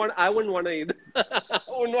 I wouldn't want to either. I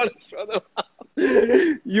wouldn't want to show them up.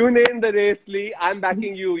 You name the race, Lee. I'm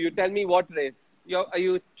backing you. You tell me what race. Are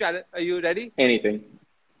you ready? Anything.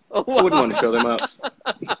 Oh, wow. I wouldn't want to show them up.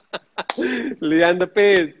 Leander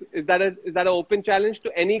Paes, is that an open challenge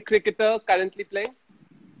to any cricketer currently playing?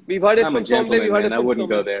 We've heard it I'm from a gentleman, man. I wouldn't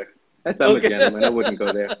go there. I'm a gentleman. I wouldn't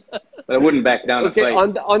go there. But I wouldn't back down a fight.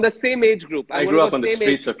 On the same age group. I grew up on the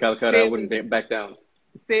streets of Calcutta. I wouldn't back down.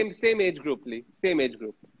 Same age group, Lee. Same age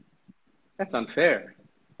group. That's unfair.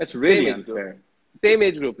 That's really unfair. Same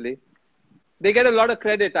age group, Lee. They get a lot of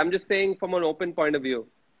credit. I'm just saying from an open point of view.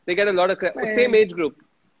 They get a lot of credit. Same age group.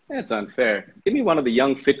 That's unfair. Give me one of the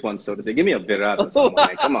young fit ones, so to say. Give me a Virat or someone.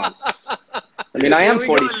 Like, come on. I mean, I am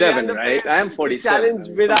 47, right? I am 47.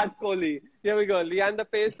 Challenge Virat Kohli. Here we go. Leander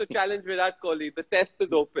Paes to challenge Virat Kohli. The test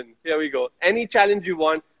is open. Here we go. Any challenge you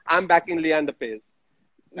want, I'm backing Leander Paes.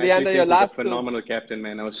 I actually Leander, your think he's a last phenomenal captain,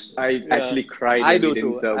 man. I actually cried I when do we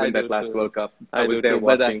didn't too. I win that do last too. World Cup. I I was do there too.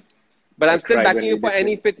 watching. But I I'm still cried when backing we you for did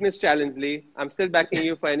any win. fitness challenge, Lee. I'm still backing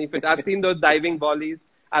you for any fit. I've seen those diving volleys.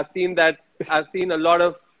 I've seen that. I've seen a lot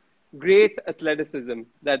of great athleticism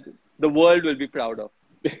that the world will be proud of.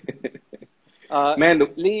 Man,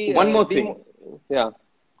 Lee, one more thing. Yeah.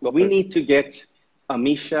 We need to get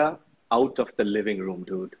Amisha out of the living room,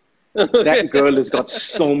 dude. That girl has got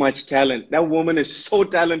so much talent. That woman is so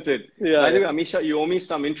talented. Yeah, By the way, yeah. Amisha, you owe me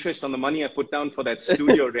some interest on the money I put down for that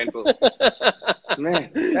studio rental.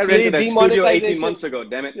 Man, I Lee, rented that studio 18 demonetization. months ago,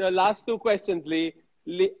 damn it. Your last two questions, Lee.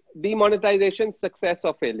 Demonetization, success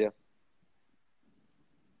or failure?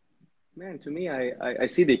 Man, to me, I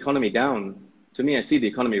see the economy down. To me, I see the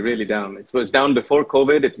economy really down. It was down before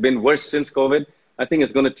COVID. It's been worse since COVID. I think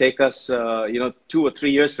it's going to take us, 2 or 3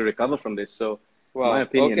 years to recover from this. So, Wow. my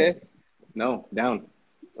opinion, Okay. no, down.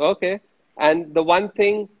 Okay. And the one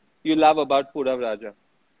thing you love about Purav Raja?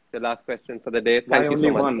 The last question for the day. Thank Why you so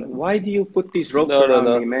only much. one? Why do you put these ropes No, around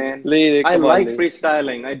no. me, man? Lee, I come on, like Lee.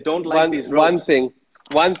 freestyling. I don't like these ropes.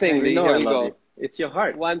 One thing, Man, Lee. you know Here I we love go. you. It's your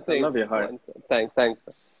heart. One thing. I love your heart. Thanks,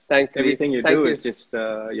 Lee. Everything you Thank do is just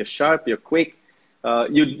you're sharp, you're quick.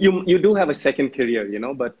 You do have a second career,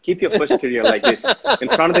 but keep your first career like this. In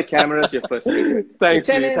front of the cameras, your first career. Thanks,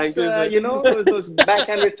 In Lee. tennis, Thank you. those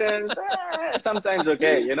backhand returns, sometimes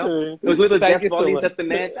okay, Those little Thank death you so volleys much. at the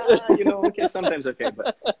net, okay, sometimes okay.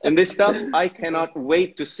 But in this stuff, I cannot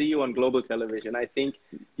wait to see you on global television. I think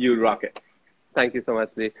you rock it. Thank you so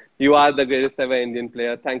much, Lee. You are the greatest ever Indian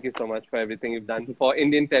player. Thank you so much for everything you've done for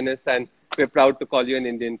Indian tennis, and we're proud to call you an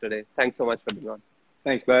Indian today. Thanks so much for being on.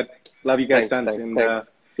 Thanks, bud. Love you guys, tons. Thanks.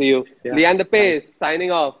 See you. Yeah. Leander Pace,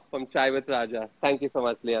 signing off from Chai with Raja. Thank you so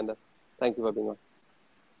much, Leander. Thank you for being on.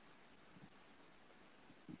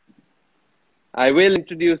 I will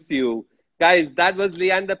introduce you. Guys, that was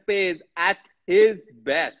Leander Pace at his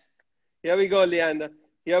best. Here we go, Leander.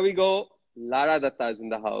 Here we go. Lara Datta is in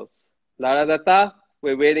the house. Lara Datta,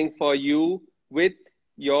 we're waiting for you with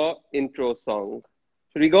your intro song.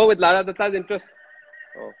 Should we go with Lara Datta's intro?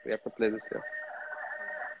 Oh, we have to play this here.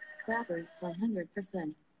 Battery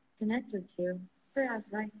 100%. Connected to perhaps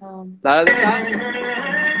iPhone. Lara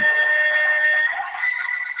Datta?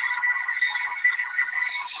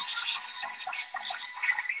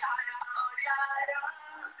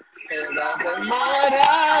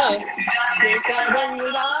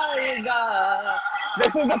 This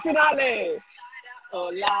is the finale. Oh,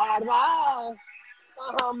 Lara,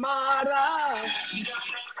 Hamara,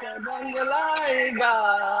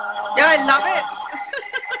 Yeah, I love it.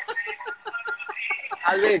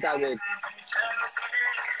 I'll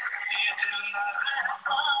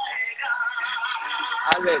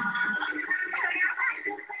wait.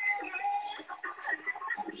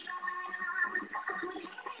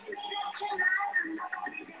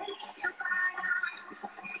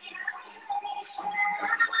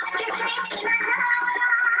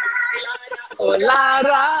 Oh,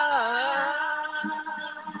 Lara.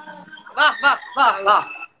 Wow.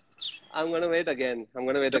 I'm going to wait again.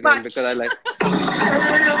 Too much. Because I like.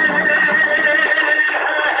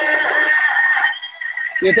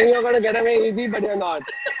 You think you're going to get away easy, but you're not.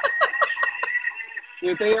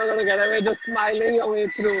 You think you're going to get away just smiling your way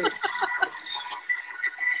through.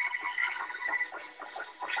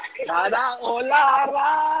 Lara, oh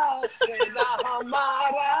Lara, तेरा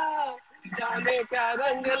हमारा जाने क्या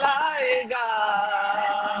रंग लाएगा.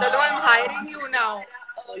 Lalo, I'm hiring you now.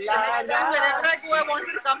 Oh, The next time, wherever I go, I want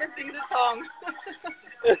you to come and sing this song.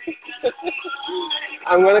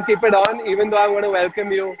 I'm going to keep it on, even though I'm going to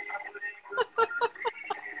welcome you.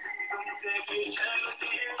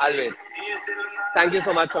 I'll wait. Thank you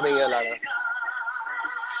so much for being here, Lara.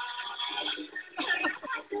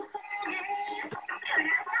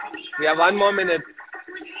 We have 1 more minute.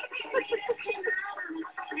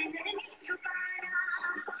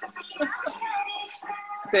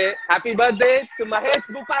 Say happy birthday to Mahesh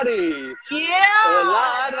Bupari. Yeah! Oh,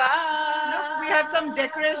 Lara. Look, we have some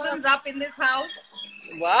decorations up in this house.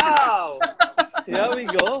 Wow. Here we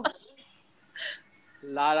go.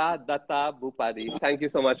 Lara Datta Bupari. Thank you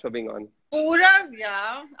so much for being on. Purav,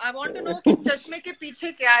 yeah. I want to know कि चश्मे के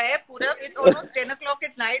पीछे क्या है? Purav, it's almost 10 o'clock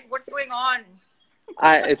at night. What's going on?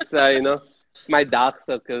 It's my dark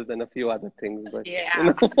circles and a few other things. But,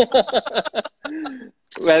 Yeah.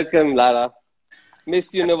 Welcome, Lara.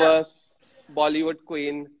 Miss Universe, Bollywood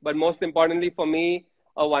queen, but most importantly for me,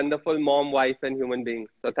 a wonderful mom, wife, and human being.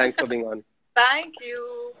 So thanks for being on. Thank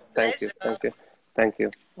you. Thank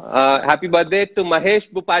you. Happy birthday to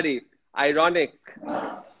Mahesh Bupari. Ironic.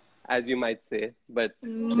 as you might say. But you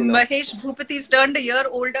know. Mahesh Bhupati's turned a year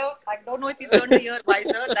older. I don't know if he's turned a year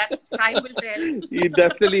wiser. That time will tell. He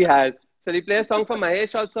definitely has. Shall we play a song for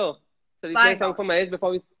Mahesh also? Shall we Why play a song not? for Mahesh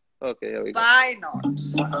before we... Okay, here we go. Why not?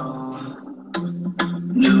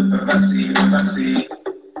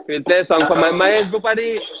 We'll play a song for Mahesh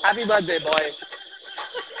Bhupati. Happy birthday, boy.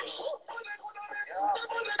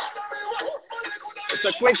 It's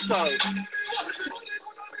a quick song.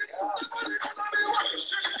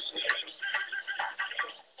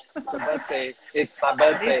 It's my birthday. It's my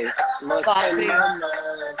birthday. Must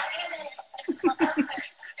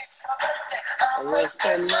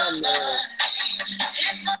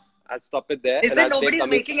I'll stop it there. Isn't nobody's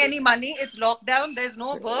making any money? It's lockdown. There's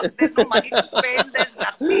no work. There's no money to spend. There's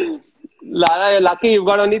nothing. Lara, you're lucky. You've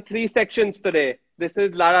got only 3 sections today. This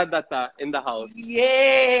is Lara Datta in the house.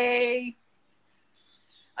 Yay!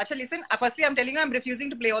 Acha, listen. Firstly, I'm telling you, I'm refusing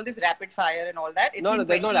to play all this rapid fire and all that. It's been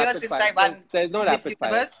 20 years since I won. There's no rapid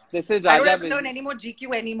fire. This is I don't Raja have to learn any more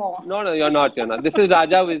GQ anymore. No, you're not. This is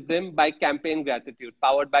Raja Wisdom by Campaign Gratitude,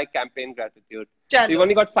 powered by Campaign Gratitude. Chalo. We've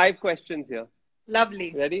only got 5 questions here.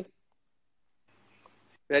 Lovely.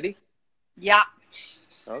 Ready? Yeah.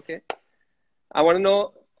 Okay. I want to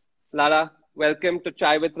know, Lara, welcome to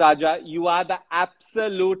Chai with Raja. You are the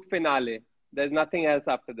absolute finale. There's nothing else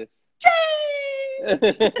after this.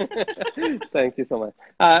 Thank you so much.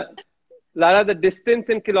 Lara, the distance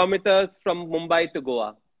in kilometers from Mumbai to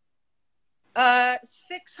Goa?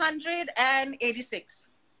 686.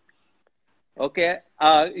 Okay.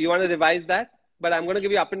 You want to revise that? But I'm going to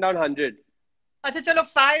give you up and down 100. Acha, chalo,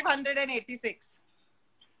 586.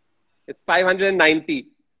 It's 590.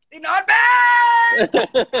 Not bad!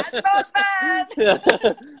 That's not bad!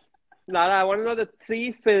 Lara, I want to know the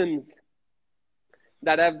 3 films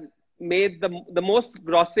that have made the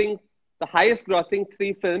highest grossing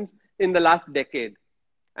 3 films in the last decade.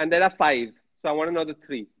 And there are 5. So I want to know the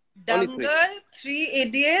 3. Dangal, 3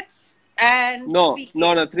 Idiots, and No, PK.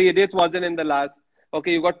 no. 3 Idiots wasn't in the last.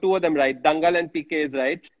 Okay, you got 2 of them right. Dangal and PK is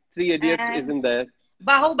right. 3 Idiots And isn't there.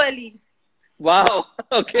 Bahubali. Wow.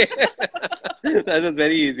 Okay. That was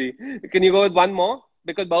very easy. Can you go with one more?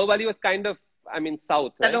 Because Bahubali was kind of,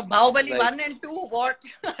 south. Right? Hello, Bahubali Right. 1 and 2. What?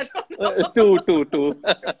 I don't know. 2.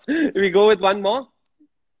 We go with one more?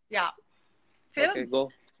 Yeah. Film? Okay,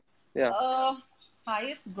 go. Yeah.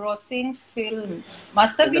 Highest grossing film.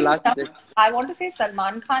 Must have In the been last some, decade. I want to say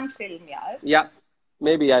Salman Khan film, yeah. Yeah.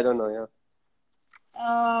 Maybe, I don't know, yeah.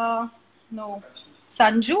 No.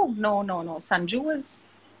 Sanju? No. Sanju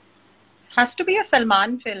has to be a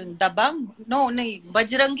Salman film. Dabang? No.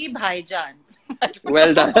 Bajrangi Bhaijaan.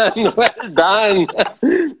 Well done. Well done.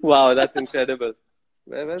 Wow, that's incredible.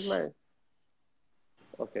 Where's my...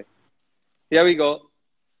 Okay. Here we go.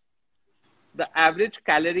 The average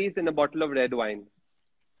calories in a bottle of red wine.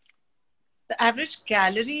 The average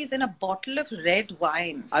calories in a bottle of red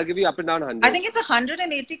wine. I'll give you up and down 100. I think it's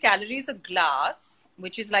 180 calories a glass,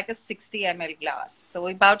 which is like a 60 ml glass. So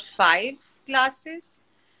about 5 glasses.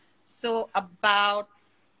 So about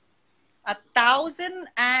 1,000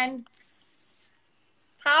 and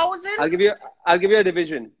 1,000. I'll give you a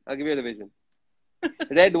division.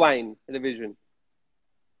 Red wine division.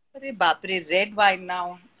 Arre baapre, red wine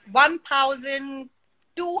now.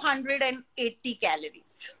 1,280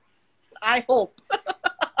 calories. I hope.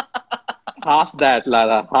 Half that,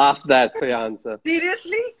 Lara. Half that for your answer.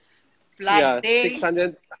 Seriously? Yeah, Bloody.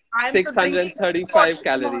 635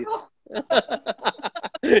 calories.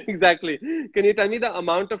 Exactly. Can you tell me the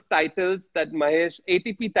amount of titles that Mahesh,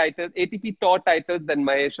 ATP tour titles that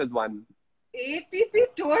Mahesh has won?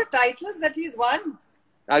 ATP tour titles that he's won?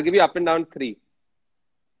 I'll give you up and down 3.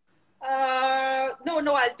 No,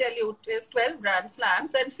 I'll tell you. It's 12 Grand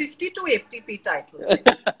Slams and 52 ATP titles.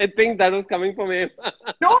 I think that was coming from him.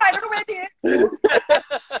 No, I don't know where he is.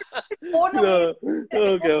 No.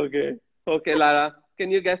 Okay, Lara. Can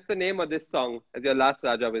you guess the name of this song as your last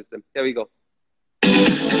Raja Wisdom? Here we go.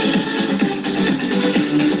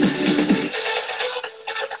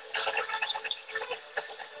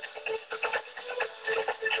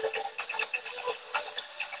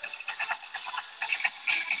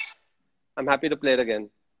 I'm happy to play it again.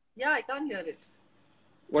 Yeah, I can't hear it.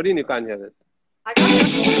 What do you mean you can't hear it? I can't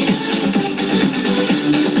hear it.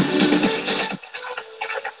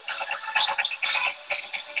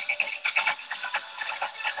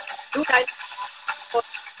 Dude,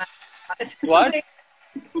 What?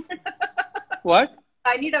 What?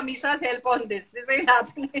 I need Amisha's help on this. This ain't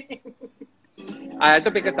happening. I had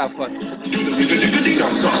to pick a tough one.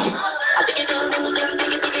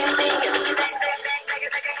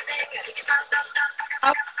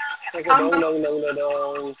 Okay,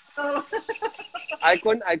 no. Oh. I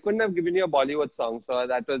couldn't have given you a Bollywood song, so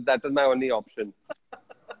that was my only option.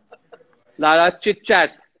 Lara, Chit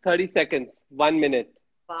Chat, 30 seconds, 1 minute.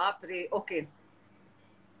 Baapre. Okay.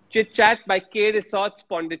 Chit Chat by K Resorts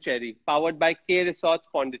Pondicherry, powered by K Resorts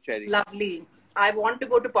Pondicherry. Lovely. I want to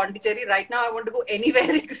go to Pondicherry right now. I want to go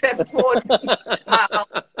anywhere except for.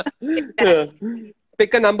 Yeah.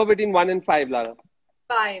 Pick a number between 1 and 5, Lara.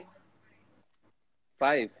 5.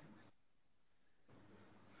 5.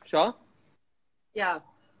 Sure? Yeah.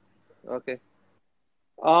 Okay.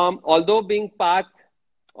 Although being part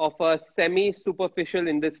of a semi-superficial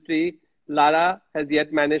industry, Lara has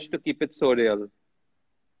yet managed to keep it so real.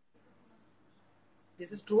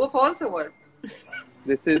 This is true or false or what?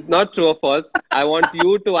 This is not true or false. I want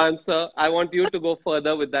you to answer. I want you to go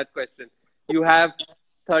further with that question. You have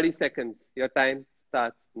 30 seconds. Your time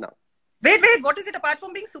starts now. Wait. What is it apart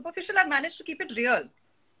from being superficial? I managed to keep it real.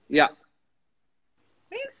 Yeah.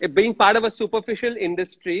 Means? Being part of a superficial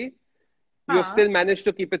industry, you've still managed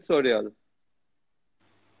to keep it so real.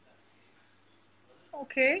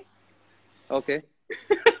 Okay. Okay.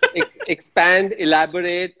 Expand,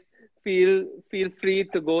 elaborate. Feel free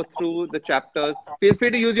to go through the chapters. Feel free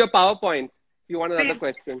to use your PowerPoint if you want another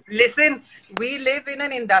question. Listen, we live in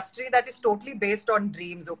an industry that is totally based on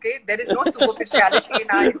dreams, okay? There is no superficiality in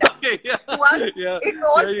our industry. Okay, yeah. To us, it's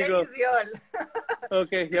all very go. real.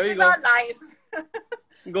 Okay, here This you is go. our life.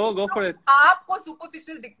 Go for it. आपको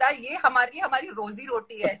superficial दिखता है, ये हमारी रोजी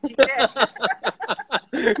रोटी है, ठीक है?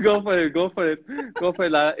 Go for it.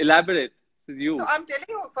 Lara. Elaborate. This is you. So I'm telling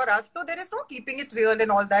you, for us, though, there is no keeping it real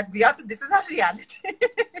and all that. This is our reality.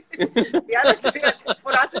 We are as real.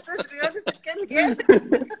 For us, it's as real as it can get.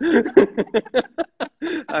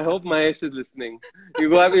 I hope Mahesh is listening. You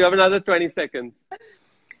have another 20 seconds.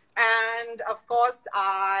 And of course,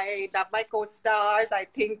 I love my co-stars. I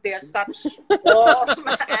think they're such warm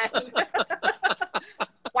and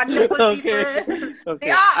wonderful people. Okay.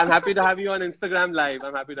 They are. I'm happy to have you on Instagram Live.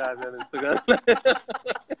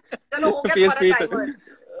 Chalo, ho gaya Feel तुम्हारा free timer. to-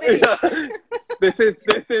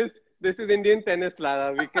 This is Indian tennis,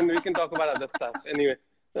 Lara. We can talk about other stuff. Anyway.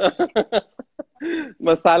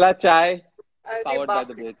 Masala chai, powered by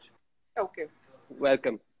the bridge. Okay.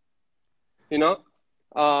 Welcome.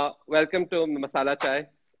 Welcome to Masala Chai.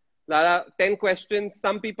 Lara, 10 questions.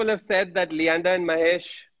 Some people have said that Leander and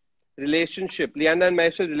Mahesh's relationship in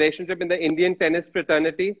the Indian tennis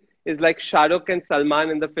fraternity is like Shah Rukh and Salman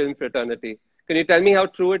in the film fraternity. Can you tell me how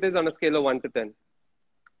true it is on a scale of 1 to 10?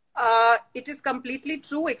 It is completely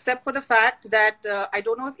true, except for the fact that I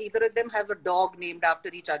don't know if either of them have a dog named after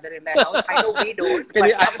each other in their house. I know we don't.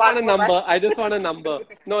 I just want a number.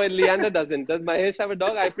 No, Leander doesn't. Does Mahesh have a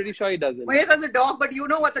dog? I'm pretty sure he doesn't. Mahesh has a dog, but you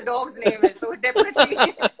know what the dog's name is. So definitely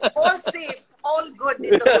all safe, all good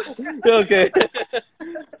in the hood. Okay.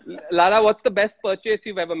 Lara, what's the best purchase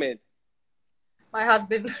you've ever made? My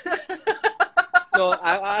husband. No,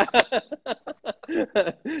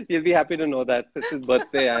 you'll be happy to know that. It's his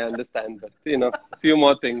birthday, I understand. But, a few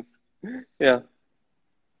more things. Yeah.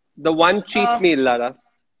 The one cheat meal, Lara.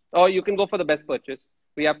 Or you can go for the best purchase.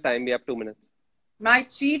 We have time. We have 2 minutes. My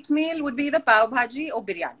cheat meal would be the pav bhaji or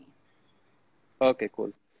biryani. Okay,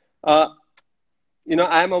 cool.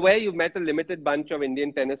 I'm aware you've met a limited bunch of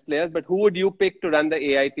Indian tennis players, but who would you pick to run the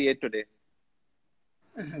AITA today?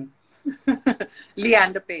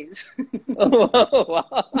 Leander Paes. Oh,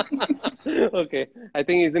 wow. Okay, I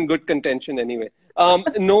think he's in good contention anyway.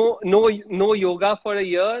 No yoga for a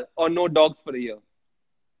year or no dogs for a year?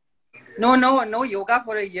 No yoga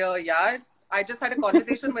for a year, yeah. I just had a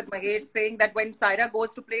conversation with Mahesh saying that when Saira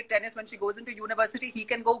goes to play tennis, when she goes into university, he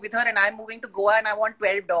can go with her, and I'm moving to Goa and I want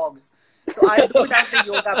 12 dogs. So I'll do without the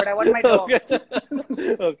yoga, but I want my dogs.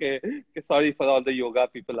 Okay. Sorry for all the yoga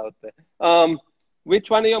people out there.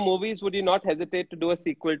 Which one of your movies would you not hesitate to do a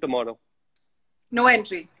sequel tomorrow? No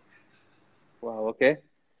entry. Wow, okay.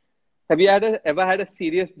 Have you ever had a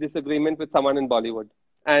serious disagreement with someone in Bollywood?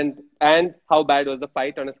 And how bad was the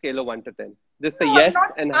fight on a scale of 1 to 10? Just a yes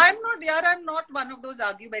and... I'm not one of those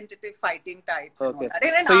argumentative fighting types. Okay.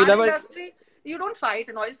 In our industry, you don't fight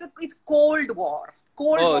and all. It's Cold War.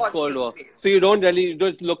 It's Cold War. So you don't really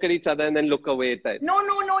just look at each other and then look away type. No.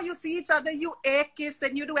 You see each other, you air kiss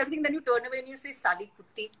and you do everything, then you turn away and you say, Sali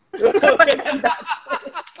Kutti.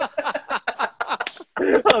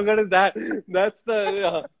 Oh, what is that? That's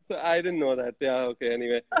the... I didn't know that. Yeah, okay,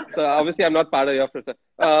 anyway. So obviously I'm not part of your fraternity.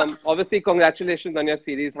 Obviously, congratulations on your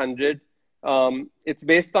Series 100. It's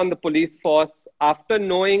based on the police force. After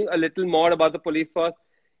knowing a little more about the police force,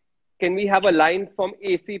 can we have a line from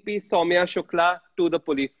ACP Soumya Shukla to the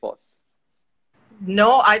police force?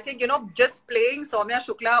 No, I think, just playing Soumya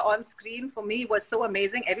Shukla on screen for me was so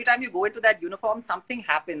amazing. Every time you go into that uniform, something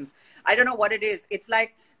happens. I don't know what it is. It's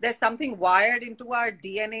like there's something wired into our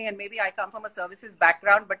DNA, and maybe I come from a services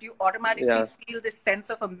background, but you automatically feel this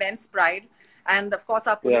sense of immense pride. And of course,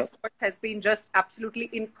 our police force has been just absolutely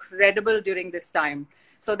incredible during this time.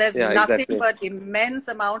 So there's nothing but immense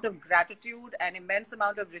amount of gratitude and immense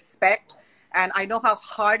amount of respect. And I know how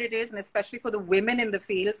hard it is, and especially for the women in the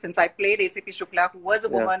field, since I played ACP Shukla, who was a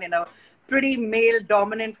woman in a pretty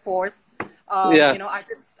male-dominant force.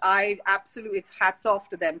 I absolutely, it's hats off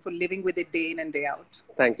to them for living with it day in and day out.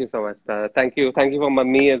 Thank you so much. Thank you for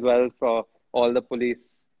me as well for all the police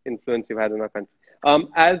influence you've had in our country.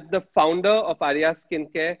 As the founder of Arya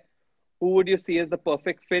Skincare, who would you see as the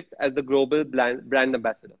perfect fit as the global brand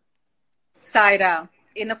ambassador? Saira.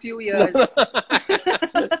 In a few years. I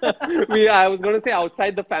was going to say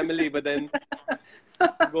outside the family, but then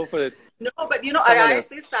go for it. No, but I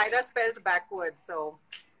say Saira spelled backwards, so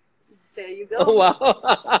there you go. Oh wow!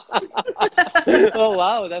 Oh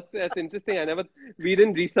wow, that's interesting. We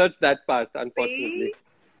didn't research that part, unfortunately. See?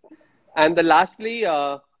 And lastly,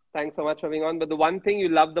 thanks so much for being on. But the one thing you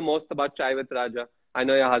love the most about Chai with Raja, I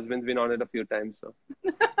know your husband's been on it a few times, so.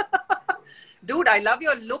 Dude, I love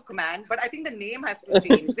your look, man. But I think the name has to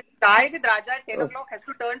change. The Chai with Raja at 10 o'clock has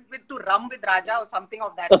to turn to Rum with Raja or something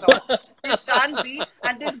of that sort. This can't be.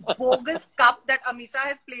 And this bogus cup that Amisha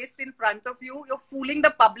has placed in front of you, you're fooling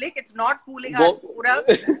the public. It's not fooling us, Pura.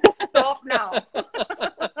 Stop now.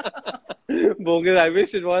 Bogus. I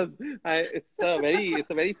wish it was. It's a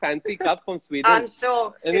very fancy cup from Sweden. I'm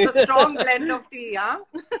sure. It's a strong blend of tea, huh?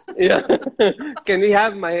 Yeah. Can we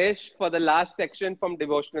have Mahesh for the last section from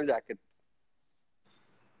Devotional Jacket?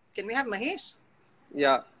 Can we have Mahesh?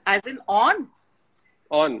 Yeah. As in on?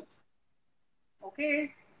 On.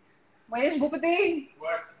 Okay. Mahesh Bhupati.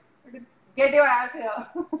 What? Get your ass here.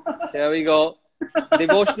 Here we go.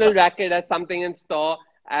 Devotional Racket has something in store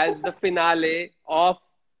as the finale of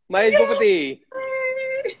Mahesh Bhupati.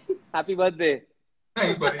 Happy birthday.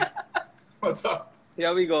 Thanks, buddy. What's up?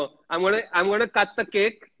 Here we go. I'm gonna cut the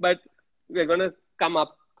cake, but we're gonna come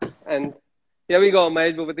up and here we go,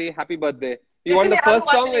 Mahesh Bhupati. Happy birthday. You want the first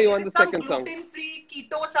song or you want the second song? Gluten-free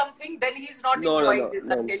keto something, then he's not enjoying this.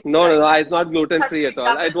 No, it's not gluten-free at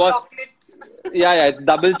all. It was chocolate. Yeah, it's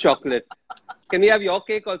double chocolate. Can we have your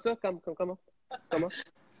cake also? Come up.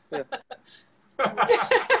 Yeah.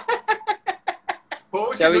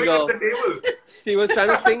 Oh, there we go. At the table. She was trying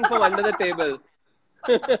to sing from under the table.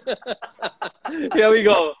 Here we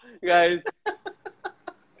go, guys.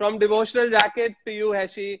 From Devotional Jacket to you,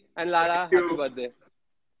 Heshi and Lara, happy birthday.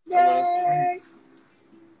 Yay!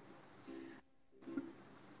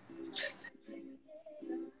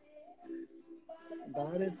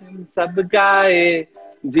 Bharat हम सब गाए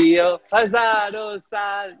जियो हजारों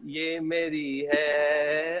साल ये मेरी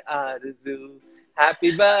है आरज़ू.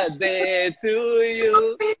 Happy birthday to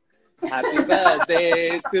you. Happy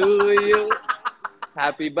birthday to you.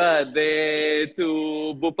 Happy birthday to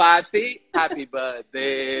Bhupati. Happy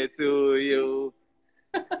birthday to you.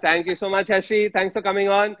 Thank you so much, Heshi. Thanks for coming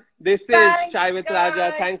on. This is Chai with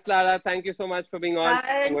Raja. Thanks, Lara. Thank you so much for being on.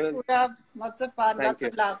 Thanks, Pura. Lots of fun. Lots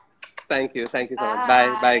of love. Thank you. Thank you so much.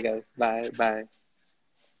 Bye. Bye, guys. Bye. Bye.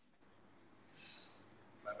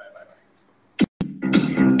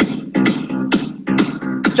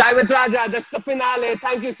 Chai with Raja, that's the finale.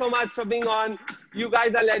 Thank you so much for being on. You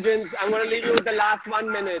guys are legends. I'm going to leave you with the last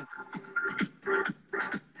 1 minute.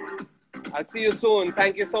 I'll see you soon.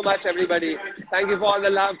 Thank you so much, everybody. Thank you for all the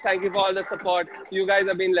love. Thank you for all the support. You guys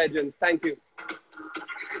have been legends. Thank you.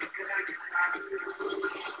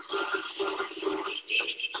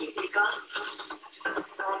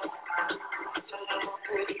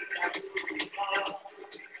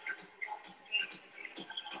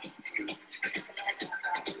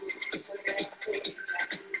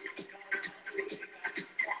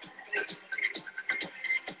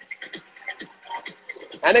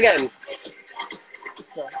 And again.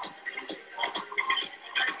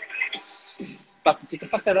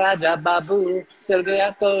 पक राजा बाबू चल गया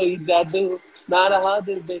कोई जादू ना रहा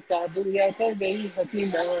दिल बेकाबू या कर गई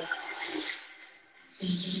हसीना